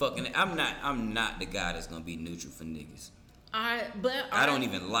rapping. They fucking. I'm not the guy that's gonna be neutral for niggas. I don't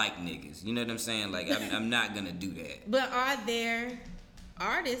even like niggas. You know what I'm saying? Like I'm not gonna do that. But are there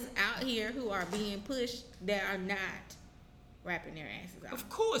artists out here who are being pushed that are not rapping their asses off? Of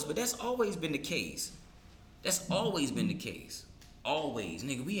course, but that's always been the case. That's always been the case. Always,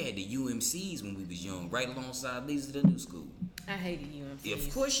 nigga. We had the UMCs when we was young, right alongside these of the new school. I hated UMCs. Yeah,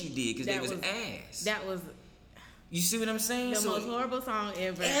 of course you did, because they was ass. That was You see what I'm saying? the most horrible song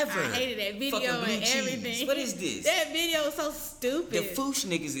ever. Ever. I hated that video Fucking Blue and Cheese. everything. What is this? That video was so stupid. The Foosh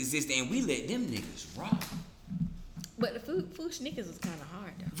niggas exist, and we let them niggas rock. But the Foosh niggas was kind of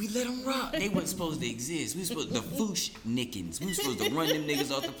hard though. We let them rock. They wasn't supposed to exist. We supposed the Foosh nickins. We was supposed to run them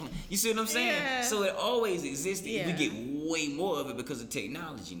niggas off the plane. You see what I'm saying? Yeah. So it always existed. Yeah. We get way more of it because of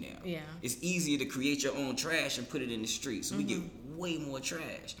technology now. Yeah. It's easier to create your own trash and put it in the street. So we get way more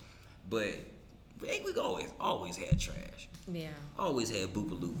trash. But we always had trash. Yeah, Always had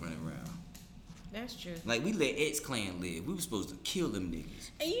Boopaloo running around. that's true. Like we let X Clan live. We were supposed to kill them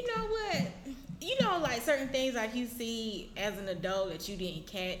niggas. And you know what? You know, like certain things like you see as an adult that you didn't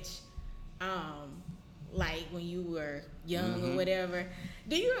catch, like when you were young or whatever.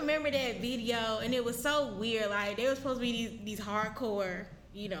 Do you remember that video? And it was so weird. Like they were supposed to be these hardcore,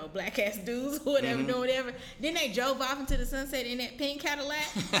 you know, black ass dudes or whatever, doing whatever. Then they drove off into the sunset in that pink Cadillac.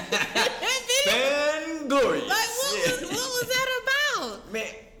 That video, Glorious. like what was that about? Man,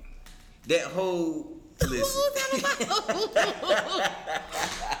 that whole What listen. was that about?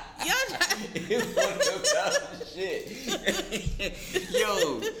 Y'all It wasn't about shit.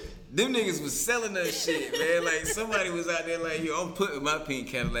 Yo, them niggas was selling us shit, man. Like somebody was out there like, yo, I'm putting my pink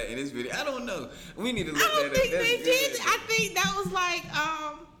Cadillac in this video. I don't know. We need to look I don't that think up. they That's did. good. I think that was like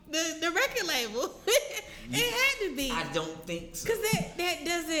the record label. It had to be. I don't think so. Cause that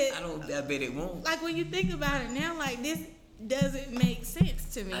doesn't. I bet it won't. Like when you think about it now, like this doesn't make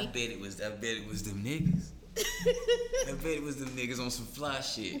sense to I me. bet it was them niggas. I bet it was them niggas on some fly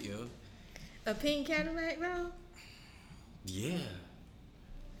shit, yo. A pink Cadillac, bro. Yeah.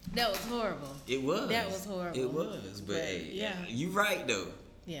 That was horrible. It was. That was horrible. It was, but hey, yeah. you right though.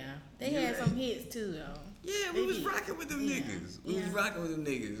 Yeah, they You're had right. some hits too, though. Yeah, They we was did. rocking with them Yeah. niggas. We was Yeah. rocking with them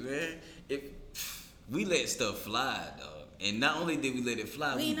niggas, man. If we let stuff fly, dog, and not only did we let it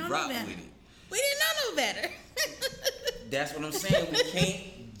fly, we We didn't know no rocked better. with it. We didn't know no better. That's what I'm saying. We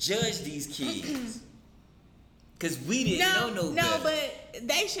can't judge these kids because we didn't know no better. But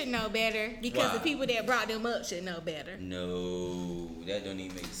they should know better because Why? the people that brought them up should know better. No, that don't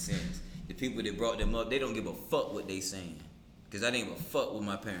even make sense. The people that brought them up, they don't give a fuck what they saying. Because I didn't give a fuck what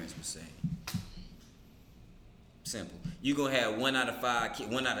my parents were saying. Simple. You gonna have 1 out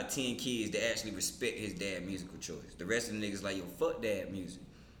of 10 kids that actually respect his dad's musical choice. The rest of the niggas like, yo, fuck dad music.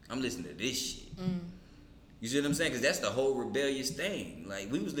 I'm listening to this shit. You see what I'm saying? Because that's the whole rebellious thing.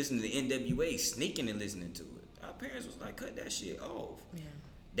 Like, we was listening to NWA, sneaking and listening to it. Our parents was like, cut that shit off. Yeah.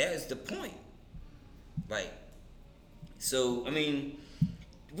 That's the point. Like, so, I mean,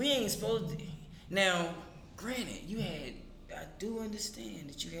 we ain't supposed to. Now, granted, I do understand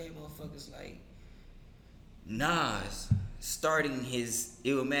that you had motherfuckers like Nas starting his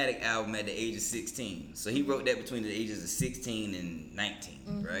Illmatic album at the age of 16. So he wrote that between the ages of 16 and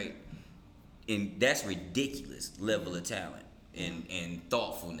 19, right? And that's ridiculous level of talent and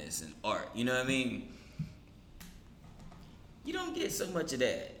thoughtfulness and art. You know what I mean? You don't get so much of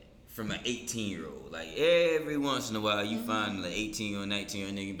that from an 18-year-old. Like, every once in a while, you find an 18 or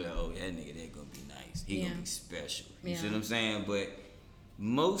 19-year-old nigga be like, oh, that nigga, that gonna be nice. He gonna be special. You see what I'm saying? But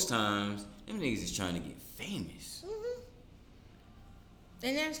most times, them niggas is trying to get famous.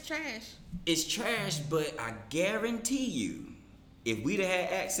 And that's trash. It's trash, but I guarantee you, if we'd have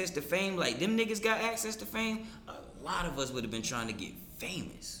had access to fame like them niggas got access to fame, a lot of us would have been trying to get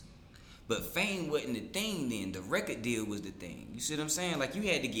famous. But fame wasn't the thing then. The record deal was the thing. You see what I'm saying? Like, you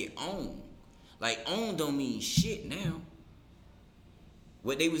had to get on. Like, on don't mean shit now.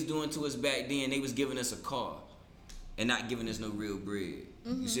 What they was doing to us back then, they was giving us a car and not giving us no real bread.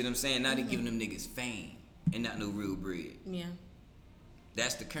 You see what I'm saying? Now they giving them niggas fame and not no real bread. Yeah.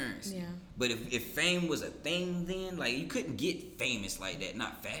 That's the currency. Yeah. But if fame was a thing then, like, you couldn't get famous like that,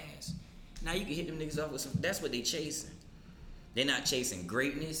 not fast. Now you can hit them niggas off with some. That's what they chasing. They're not chasing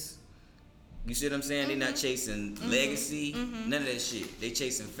greatness. You see what I'm saying? They're not chasing legacy. None of that shit. They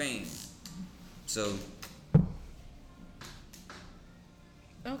chasing fame. So,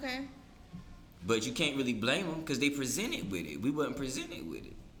 Okay. but you can't really blame them because they presented with it. We wasn't presented with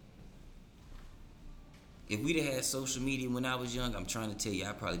it. If we'd have had social media when I was young, I'm trying to tell you,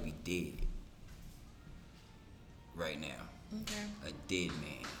 I'd probably be dead. right now. Okay. A dead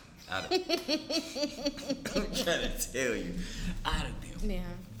man. I'm trying to tell you, I'd have been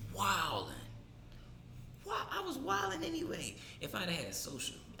wilding. I was wilding anyway. If I'd have had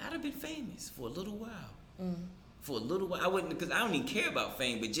social, I'd have been famous for a little while. For a little while, I wouldn't, because I don't even care about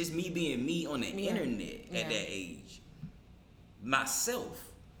fame, but just me being me on the internet at that age. Myself.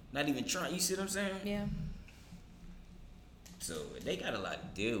 Not even trying. You see what I'm saying? Yeah. So they got a lot to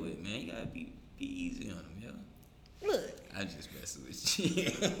deal with, man. You gotta be easy on them, yo. Look. I'm just messing with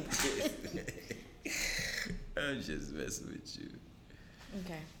you. I'm just messing with you.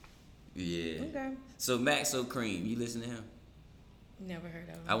 Okay. Yeah. Okay. So Maxo Cream, you listen to him? Never heard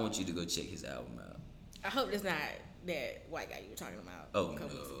of him. I want you to go check his album out. I hope it's not that white guy you were talking about. Oh, a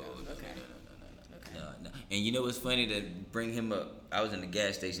couple weeks ago. no, Okay. No. And you know what's funny, to bring him up, I was in the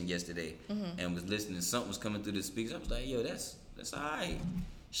gas station yesterday and was listening, something was coming through the speakers. I was like, yo, that's alright.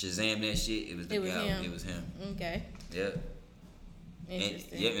 Shazam that shit. It was the guy. Him. It was him. Okay. Yep.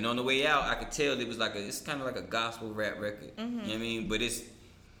 Interesting. And on the way out, I could tell it was it's kind of like a gospel rap record. You know what I mean?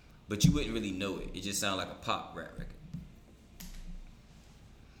 But you wouldn't really know it. It just sounded like a pop rap record.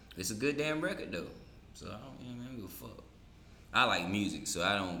 It's a good damn record though. So I don't give a fuck. I like music, so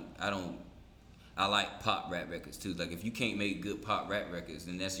I like pop rap records too. Like if you can't make good pop rap records,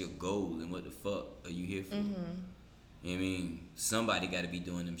 then that's your goal. Then what the fuck are you here for? You know what I mean? Somebody got to be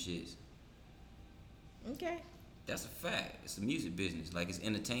doing them shits. Okay. That's a fact. It's the music business. Like, it's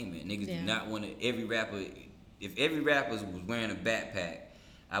entertainment. Niggas do not want to. Every rapper, if every rapper was wearing a backpack,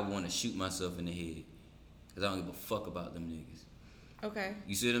 I want to shoot myself in the head. Because I don't give a fuck about them niggas. Okay.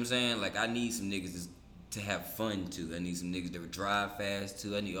 You see what I'm saying? Like, I need some niggas to have fun too. I need some niggas that would drive fast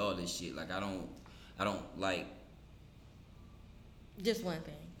too. I need all this shit. Like, I don't like. Just one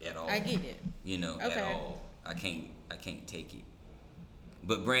thing. At all. I get it. You know, Okay. at all. I can't take it.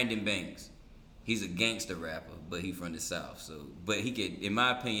 But Brandon Banks, he's a gangster rapper, but he from the South. So, but he could, in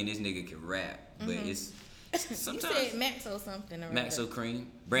my opinion, this nigga can rap. But it's sometimes You said Maxo something or Maxo Cream.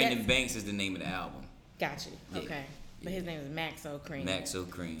 Brandon Banks is the name of the album. Got you. Yeah. Okay. But his name is Maxo Cream. Maxo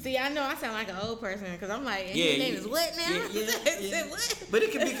Cream. See, I know I sound like an old person because I'm like, and Yeah, his name is what now? Yeah. What? But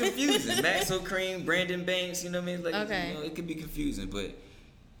it can be confusing. Maxo Cream, Brandon Banks, you know what I mean? Like, Okay. you know, it could be confusing, but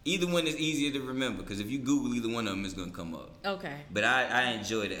either one is easier to remember because if you Google either one of them, it's gonna come up. Okay. But I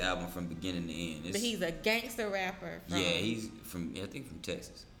enjoy the album from beginning to end. But he's a gangster rapper. Yeah, he's from I think from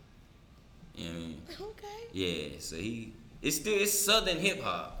Texas. You know what I mean? Okay. Yeah, so it's southern hip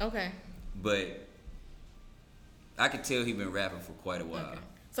hop, Okay. but I could tell he been rapping for quite a while. Okay.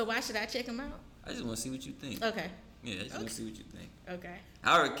 So why should I check him out? I just want to see what you think. Okay. Yeah, I just want to see what you think. Okay.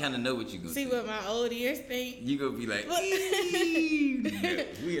 I already kind of know what you're gonna See think. what my old ears think. You gonna be like, Well,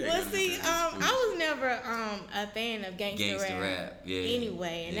 well, see, I was never a fan of gangster rap. Yeah.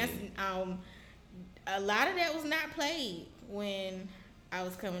 Anyway, and Yeah. that's a lot of that was not played when I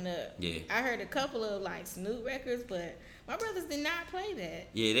was coming up. Yeah. I heard a couple of like Snoop records, but my brothers did not play that.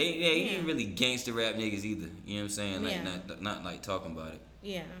 Yeah, he ain't really gangster rap niggas either. You know what I'm saying? Like Yeah. not like talking about it.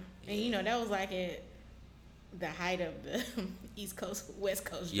 Yeah, and you know that was like at the height of the East Coast West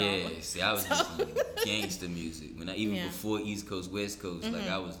Coast drama. Yeah, see, I was listening to gangster music even Yeah. before East Coast West Coast. Like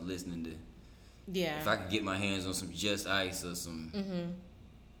I was listening to. Yeah. If I could get my hands on some Just Ice or some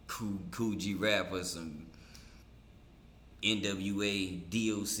Cool G Rap or some NWA,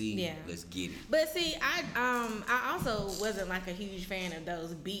 DOC, let's get it. But see, I also wasn't like a huge fan of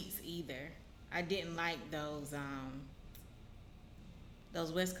those beats either. I didn't like those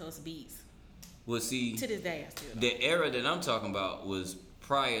West Coast beats. Well, see, To this day, I still don't. the era that I'm talking about was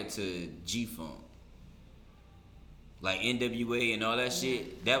prior to G-Funk. Like NWA and all that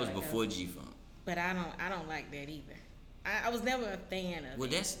shit, that was like before those. G-Funk. But I don't like that either. I was never a fan of Well,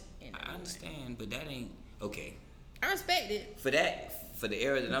 it. that's, NWA. I understand, but that ain't, okay. I respect it. For the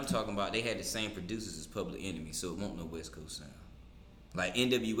era that I'm talking about, they had the same producers as Public Enemy, so it won't no West Coast sound. Like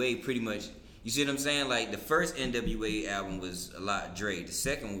NWA pretty much, you see what I'm saying? Like the first NWA album was a lot Dre. The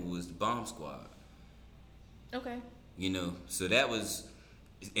second one was the Bomb Squad. Okay. You know, so that was,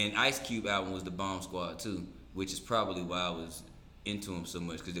 and Ice Cube album was the Bomb Squad too, which is probably why I was into him so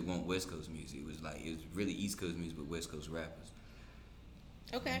much because it wasn't West Coast music. It was really East Coast music but West Coast rappers.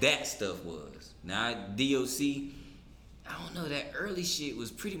 Okay. That stuff was. Now DOC, I don't know, that early shit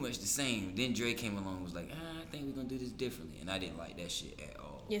was pretty much the same. Then Dre came along and was like, I think we're gonna do this differently, and I didn't like that shit at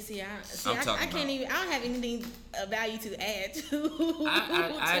all. Yeah, see, I talking can't about- even. I don't have anything of value to add to.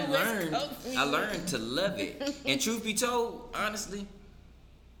 I to West learned Coast I music. learned to love it. And truth be told, honestly,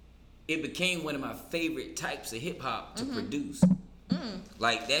 it became one of my favorite types of hip hop to produce.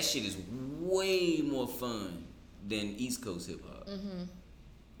 Like that shit is way more fun than East Coast hip hop.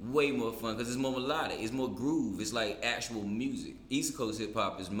 way more fun because it's more melodic, it's more groove, it's like actual music. East Coast hip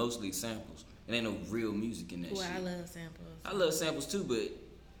hop is mostly samples. It ain't no real music in that shit. I love samples. I love samples too, but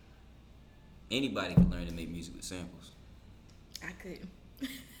anybody can learn to make music with samples. I couldn't.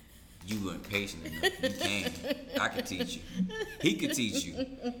 You weren't patient enough. You can. I could teach you. He could teach you. You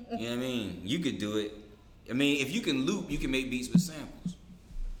know what I mean? You could do it. I mean, if you can loop, you can make beats with samples.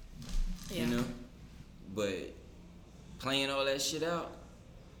 Yeah. You know? But playing all that shit out,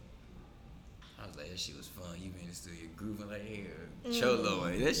 I was like, that shit was fun. You made it studio grooving like hell.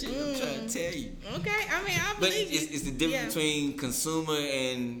 Cholo. That shit I'm trying to tell you. Okay, I mean, I But believe it's the difference between consumer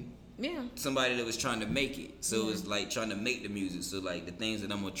and somebody that was trying to make it. So it's like trying to make the music. So like the things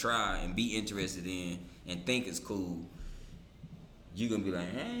that I'm gonna try and be interested in and think is cool, you gonna be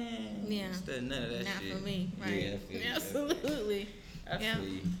like, none of that not shit. for me, right? Yeah, I feel you. Absolutely. I feel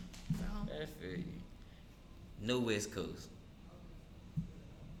you. So, I feel you. No West Coast.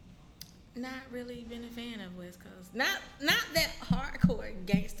 not really been a fan of West Coast. Not that hardcore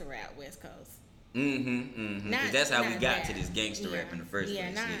gangster rap West Coast. Not, that's how we got to this gangster rap in the first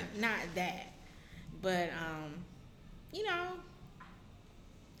place. Not that. But you know,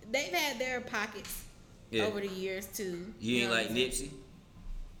 they've had their pockets over the years too. You ain't like Nipsey?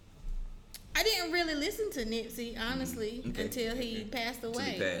 I didn't really listen to Nipsey, honestly, until he passed away.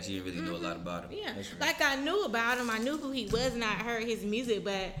 Until he passed, you didn't really know a lot about him. Yeah, right. Like I knew about him. I knew who he was, and I heard his music,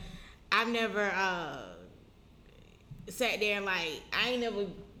 but I've never sat there and like I ain't never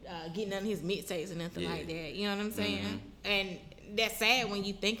get none of his mixtapes or nothing like that. You know what I'm saying? And that's sad when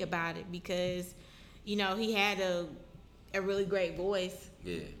you think about it because, you know, he had a really great voice.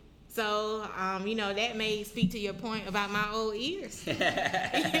 Yeah. So, you know, that may speak to your point about my old ears.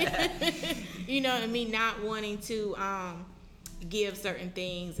 You know what I mean? Not wanting to give certain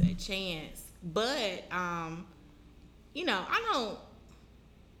things a chance. But, you know, I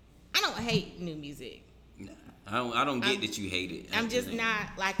don't hate new music. Nah, I don't get that you hate it. I'm just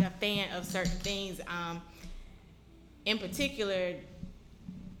not like a fan of certain things. In particular,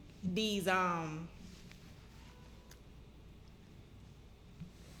 these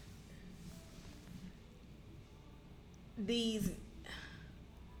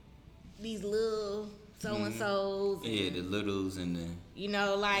little so and so's. Yeah, the littles and the. You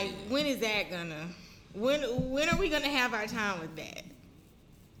know, like when is that gonna? When are we gonna have our time with that?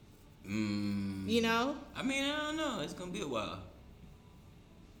 You know. I mean, I don't know. It's gonna be a while.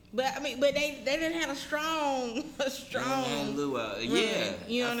 But I mean, they didn't have a strong. A little while. Run, yeah.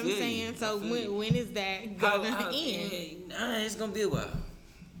 You know what I'm saying? So when is that gonna end? It's gonna be a while.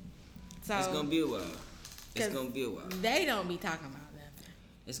 So it's gonna be a while. It's gonna be a while. They don't be talking about nothing.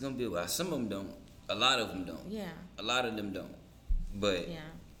 It's gonna be a while. Some of them don't. A lot of them don't. Yeah. A lot of them don't. But yeah.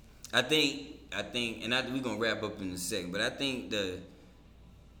 I think, and we're gonna wrap up in a second. But I think in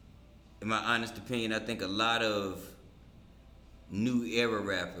my honest opinion, I think a lot of new era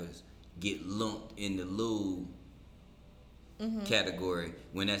rappers get lumped in the little category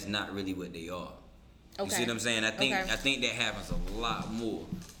when that's not really what they are. Okay. You see what I'm saying? I think that happens a lot more.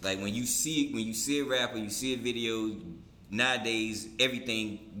 Like when you see a rapper, you see a video, nowadays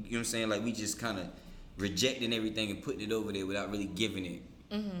everything, you know what I'm saying? Like we just kind of rejecting everything and putting it over there without really giving it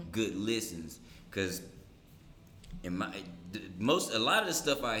good listens. Cause a lot of the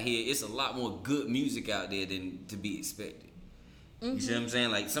stuff I hear, it's a lot more good music out there than to be expected. You see what I'm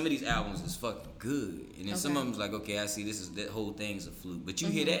saying? Like some of these albums is fucking good, and then some of them's like, okay, I see that whole thing's a fluke. But you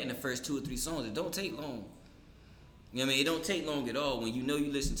hear that in the first 2 or 3 songs. It don't take long. You know what I mean? It don't take long at all when you know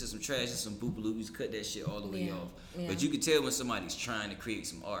you listen to some trash and some boopaloopies, cut that shit all the way off. Yeah. But you can tell when somebody's trying to create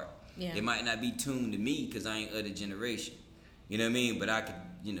some art. Yeah. It might not be tuned to me because I ain't of the generation. You know what I mean? But I could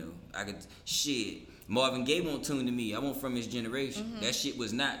shit. Marvin Gaye won't tune to me. I won't from his generation. That shit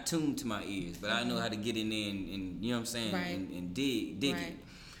was not tuned to my ears. But I know how to get in there and you know what I'm saying? Right. And dig it.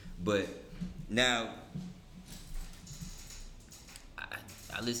 But now,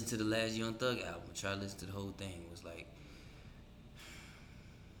 I listened to the last Young Thug album. Tried to listen to the whole thing. It was like,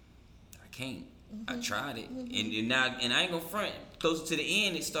 I can't. I tried it. And now, and I ain't gonna front. Closer to the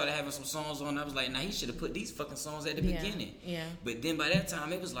end, it started having some songs on. I was like, nah, he should have put these fucking songs at the beginning. Yeah. But then by that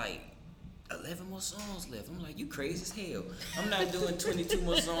time, it was like 11 more songs left. I'm like, you crazy as hell. I'm not doing 22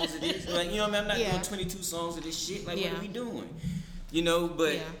 more songs of this. Like, you know what I mean? I'm not doing 22 songs of this shit. Like, what are we doing? You know,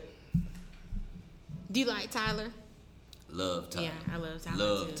 but. Yeah. Do you like Tyler? Love Tyler. Yeah, I love Tyler.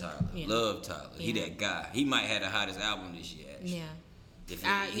 Love Tyler. Yeah. Love Tyler. Yeah. He that guy. He might have the hottest album this year, actually.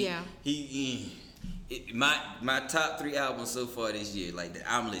 Yeah. My top 3 albums so far this year, like that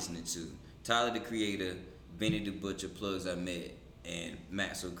I'm listening to, Tyler the Creator, Benny the Butcher, Plugs I Met, and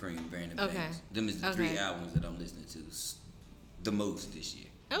Maxo Cream, Brandon Banks. Them is the 3 albums that I'm listening to the most this year.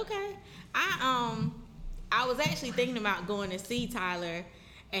 Okay. I was actually thinking about going to see Tyler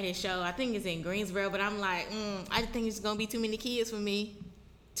at his show. I think it's in Greensboro, but I'm like, I just think it's gonna be too many kids for me.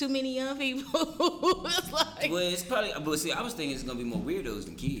 Too many young people. It's like, Well, it's probably. But see, I was thinking it's gonna be more weirdos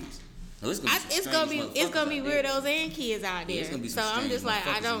than kids. No, it's gonna be weirdos and kids out there. Yeah, it's gonna be some so I'm just like,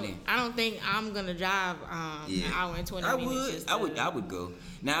 I motherfuckers in there. don't think I'm gonna drive an hour and 20 minutes. I would go.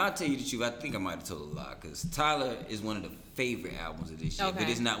 Now I'll tell you the truth. I think I might have told a lie because Tyler is one of the favorite albums of this year, but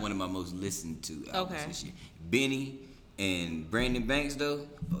it's not one of my most listened to albums this year. Benny and Brandon Banks though,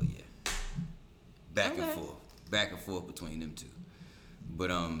 oh yeah, back and forth between them two. But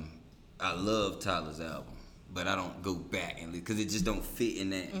I love Tyler's album, but I don't go back and because it just don't fit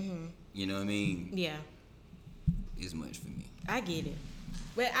in that. You know what I mean? Yeah. It's much for me. I get it,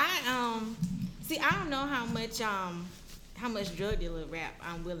 but I don't know how much drug dealer rap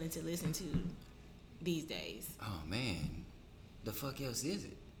I'm willing to listen to these days. Oh man, the fuck else is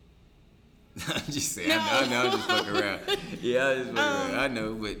it? I'm just saying. No. I know. I'm just fucking around. Yeah, I just fucking around. I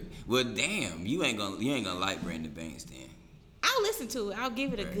know, but well, damn, you ain't gonna like Brandon Banks then. I'll listen to it. I'll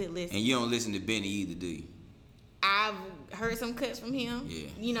give it a good listen. And you don't listen to Benny either, do you? I've heard some cuts from him. Yeah.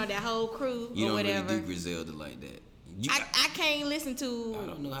 You know, that whole crew You or don't whatever. really do Griselda like that. I can't listen to. I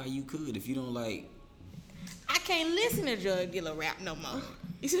don't know how you could if you don't like. I can't listen to drug dealer rap no more.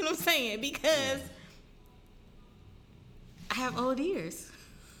 You see what I'm saying? Because I have old ears.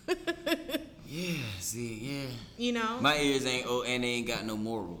 Yeah, see, yeah. You know? My ears ain't old and they ain't got no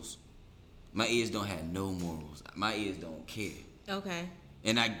morals. My ears don't have no morals. My ears don't care. Okay.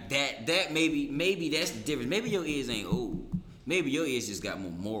 And that maybe that's the difference. Maybe your ears ain't old. Maybe your ears just got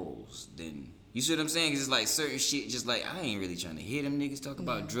more morals than you see what I'm saying? 'Cause it's like certain shit. Just like I ain't really trying to hear them niggas talk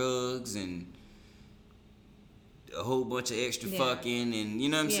about drugs and a whole bunch of extra fucking and you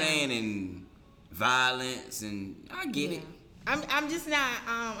know what I'm saying and violence and I get it. I'm just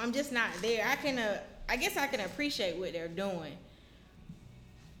not there. I guess I can appreciate what they're doing.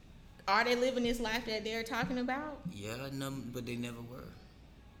 Are they living this life that they're talking about? Yeah, but they never were.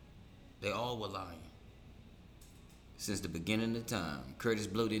 They all were lying. Since the beginning of time, Curtis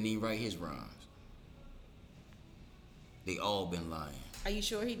Blow didn't even write his rhymes. They all been lying. Are you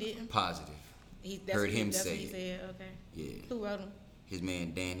sure he didn't? Positive. That's Heard him that's say what he it. said. Okay. Yeah. Who wrote him? His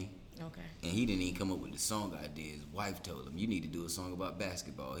man Danny. Okay. And he didn't even come up with the song idea. His wife told him, you need to do a song about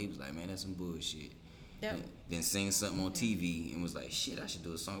basketball. He was like, man, that's some bullshit. Yep. Then sing something on TV and was like, shit, I should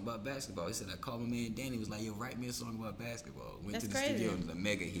do a song about basketball. He said, I called my man Danny. He was like, yo, write me a song about basketball. Went That's to the crazy. studio and it was a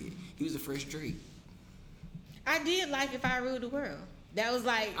mega hit. He was the first Drake. I did like If I Ruled the World. That was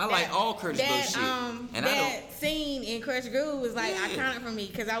like I like all Curtis Blow shit. And that scene in Crush Groove was like iconic for me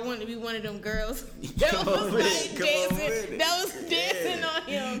because I wanted to be one of them girls that Come was on with like it. Come on with dancing. it. That was dancing on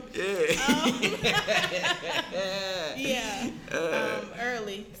him.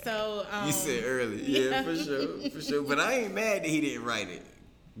 Early. So You said early. Yeah, for sure. But I ain't mad that he didn't write it.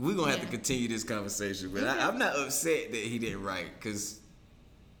 We're going to have to continue this conversation. But I'm not upset that he didn't write because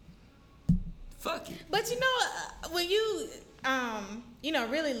fuck it. But you know, when you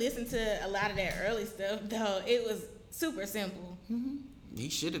really listen to a lot of that early stuff, though, it was super simple. Mm-hmm. He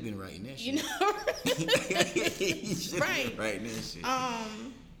should have been writing that shit. You know, He should have been writing that shit.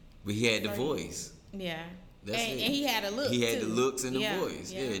 But he had the voice. Yeah. That's it. And he had a look. He had too. the looks and the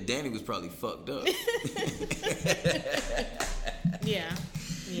voice. Yeah. Yeah, Danny was probably fucked up. Yeah.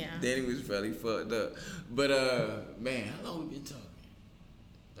 Danny was probably fucked up. But man, how long we been talking?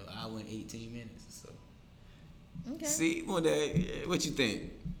 An hour and 18 minutes or so. Okay. See, one day, what you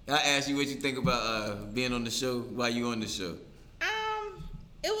think? I asked you what you think about being on the show while you on the show.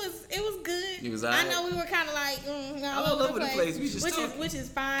 It was good. It was I alright? know we were kind of like all over the place. We just talking. which is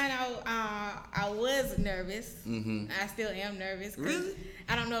fine. I was nervous. Mm-hmm. I still am nervous. 'Cause Really?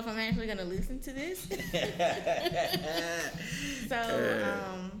 I don't know if I'm actually gonna listen to this. So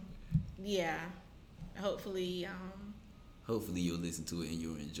yeah. Hopefully Hopefully you'll listen to it and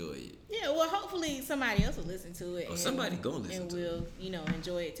you'll enjoy it. yeah, well, hopefully somebody else will listen to it. Oh, somebody gonna listen and to will,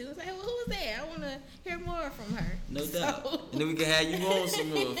 enjoy it too. It's like, well, who was that? I want to hear more from her. No So- doubt. And then we can have you on some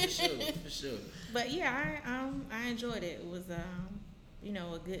more for sure. But yeah, I enjoyed it. It was a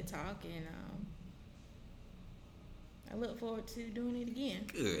good talk, and I look forward to doing it again.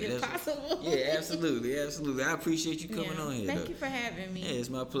 Good. If possible. Yeah, absolutely. I appreciate you coming on here. Thank you for having me. Yeah, it's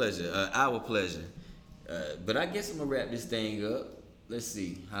my pleasure. Our pleasure. But I guess I'm gonna wrap this thing up. Let's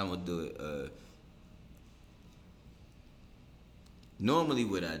see how I'm gonna do it. Normally,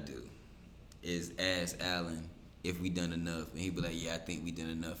 what I do is ask Alan if we done enough, and he'd be like, yeah, I think we done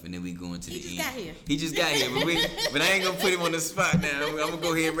enough, and then we go into the end. He just got here, but I ain't gonna put him on the spot now. I'm gonna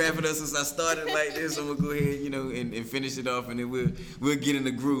go ahead and wrap it up since I started like this. I'm gonna go ahead, and finish it off, and then we'll get in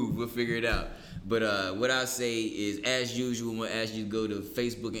the groove. We'll figure it out. But what I say is, as usual, I'm gonna ask you to go to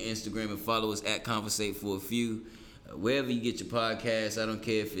Facebook and Instagram and follow us at Conversate for a Few. Wherever you get your podcasts, I don't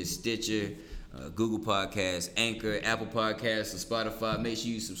care if it's Stitcher, Google Podcasts, Anchor, Apple Podcasts, or Spotify. Make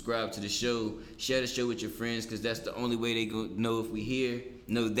sure you subscribe to the show. Share the show with your friends, because that's the only way they gonna know if we here,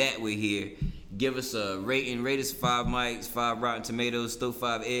 know that we're here. Give us a rating. Rate us 5 mics, 5 Rotten Tomatoes, throw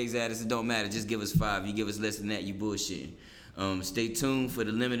 5 eggs at us. It don't matter. Just give us 5. You give us less than that, you bullshitting. Stay tuned for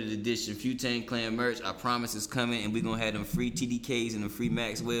the limited edition Futang Clan merch. I promise it's coming, and we're going to have them free TDKs and the free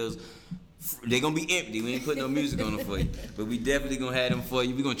Maxwells. They're going to be empty. We ain't putting no music on them for you. But we definitely going to have them for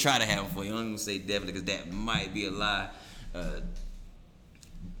you. We're going to try to have them for you. I'm going to say definitely, because that might be a lie.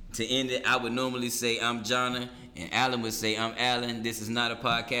 To end it, I would normally say I'm Jonna, and Alan would say I'm Alan. This is not a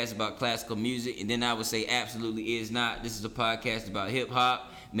podcast about classical music. And then I would say absolutely is not. This is a podcast about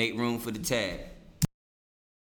hip-hop. Make room for the tag.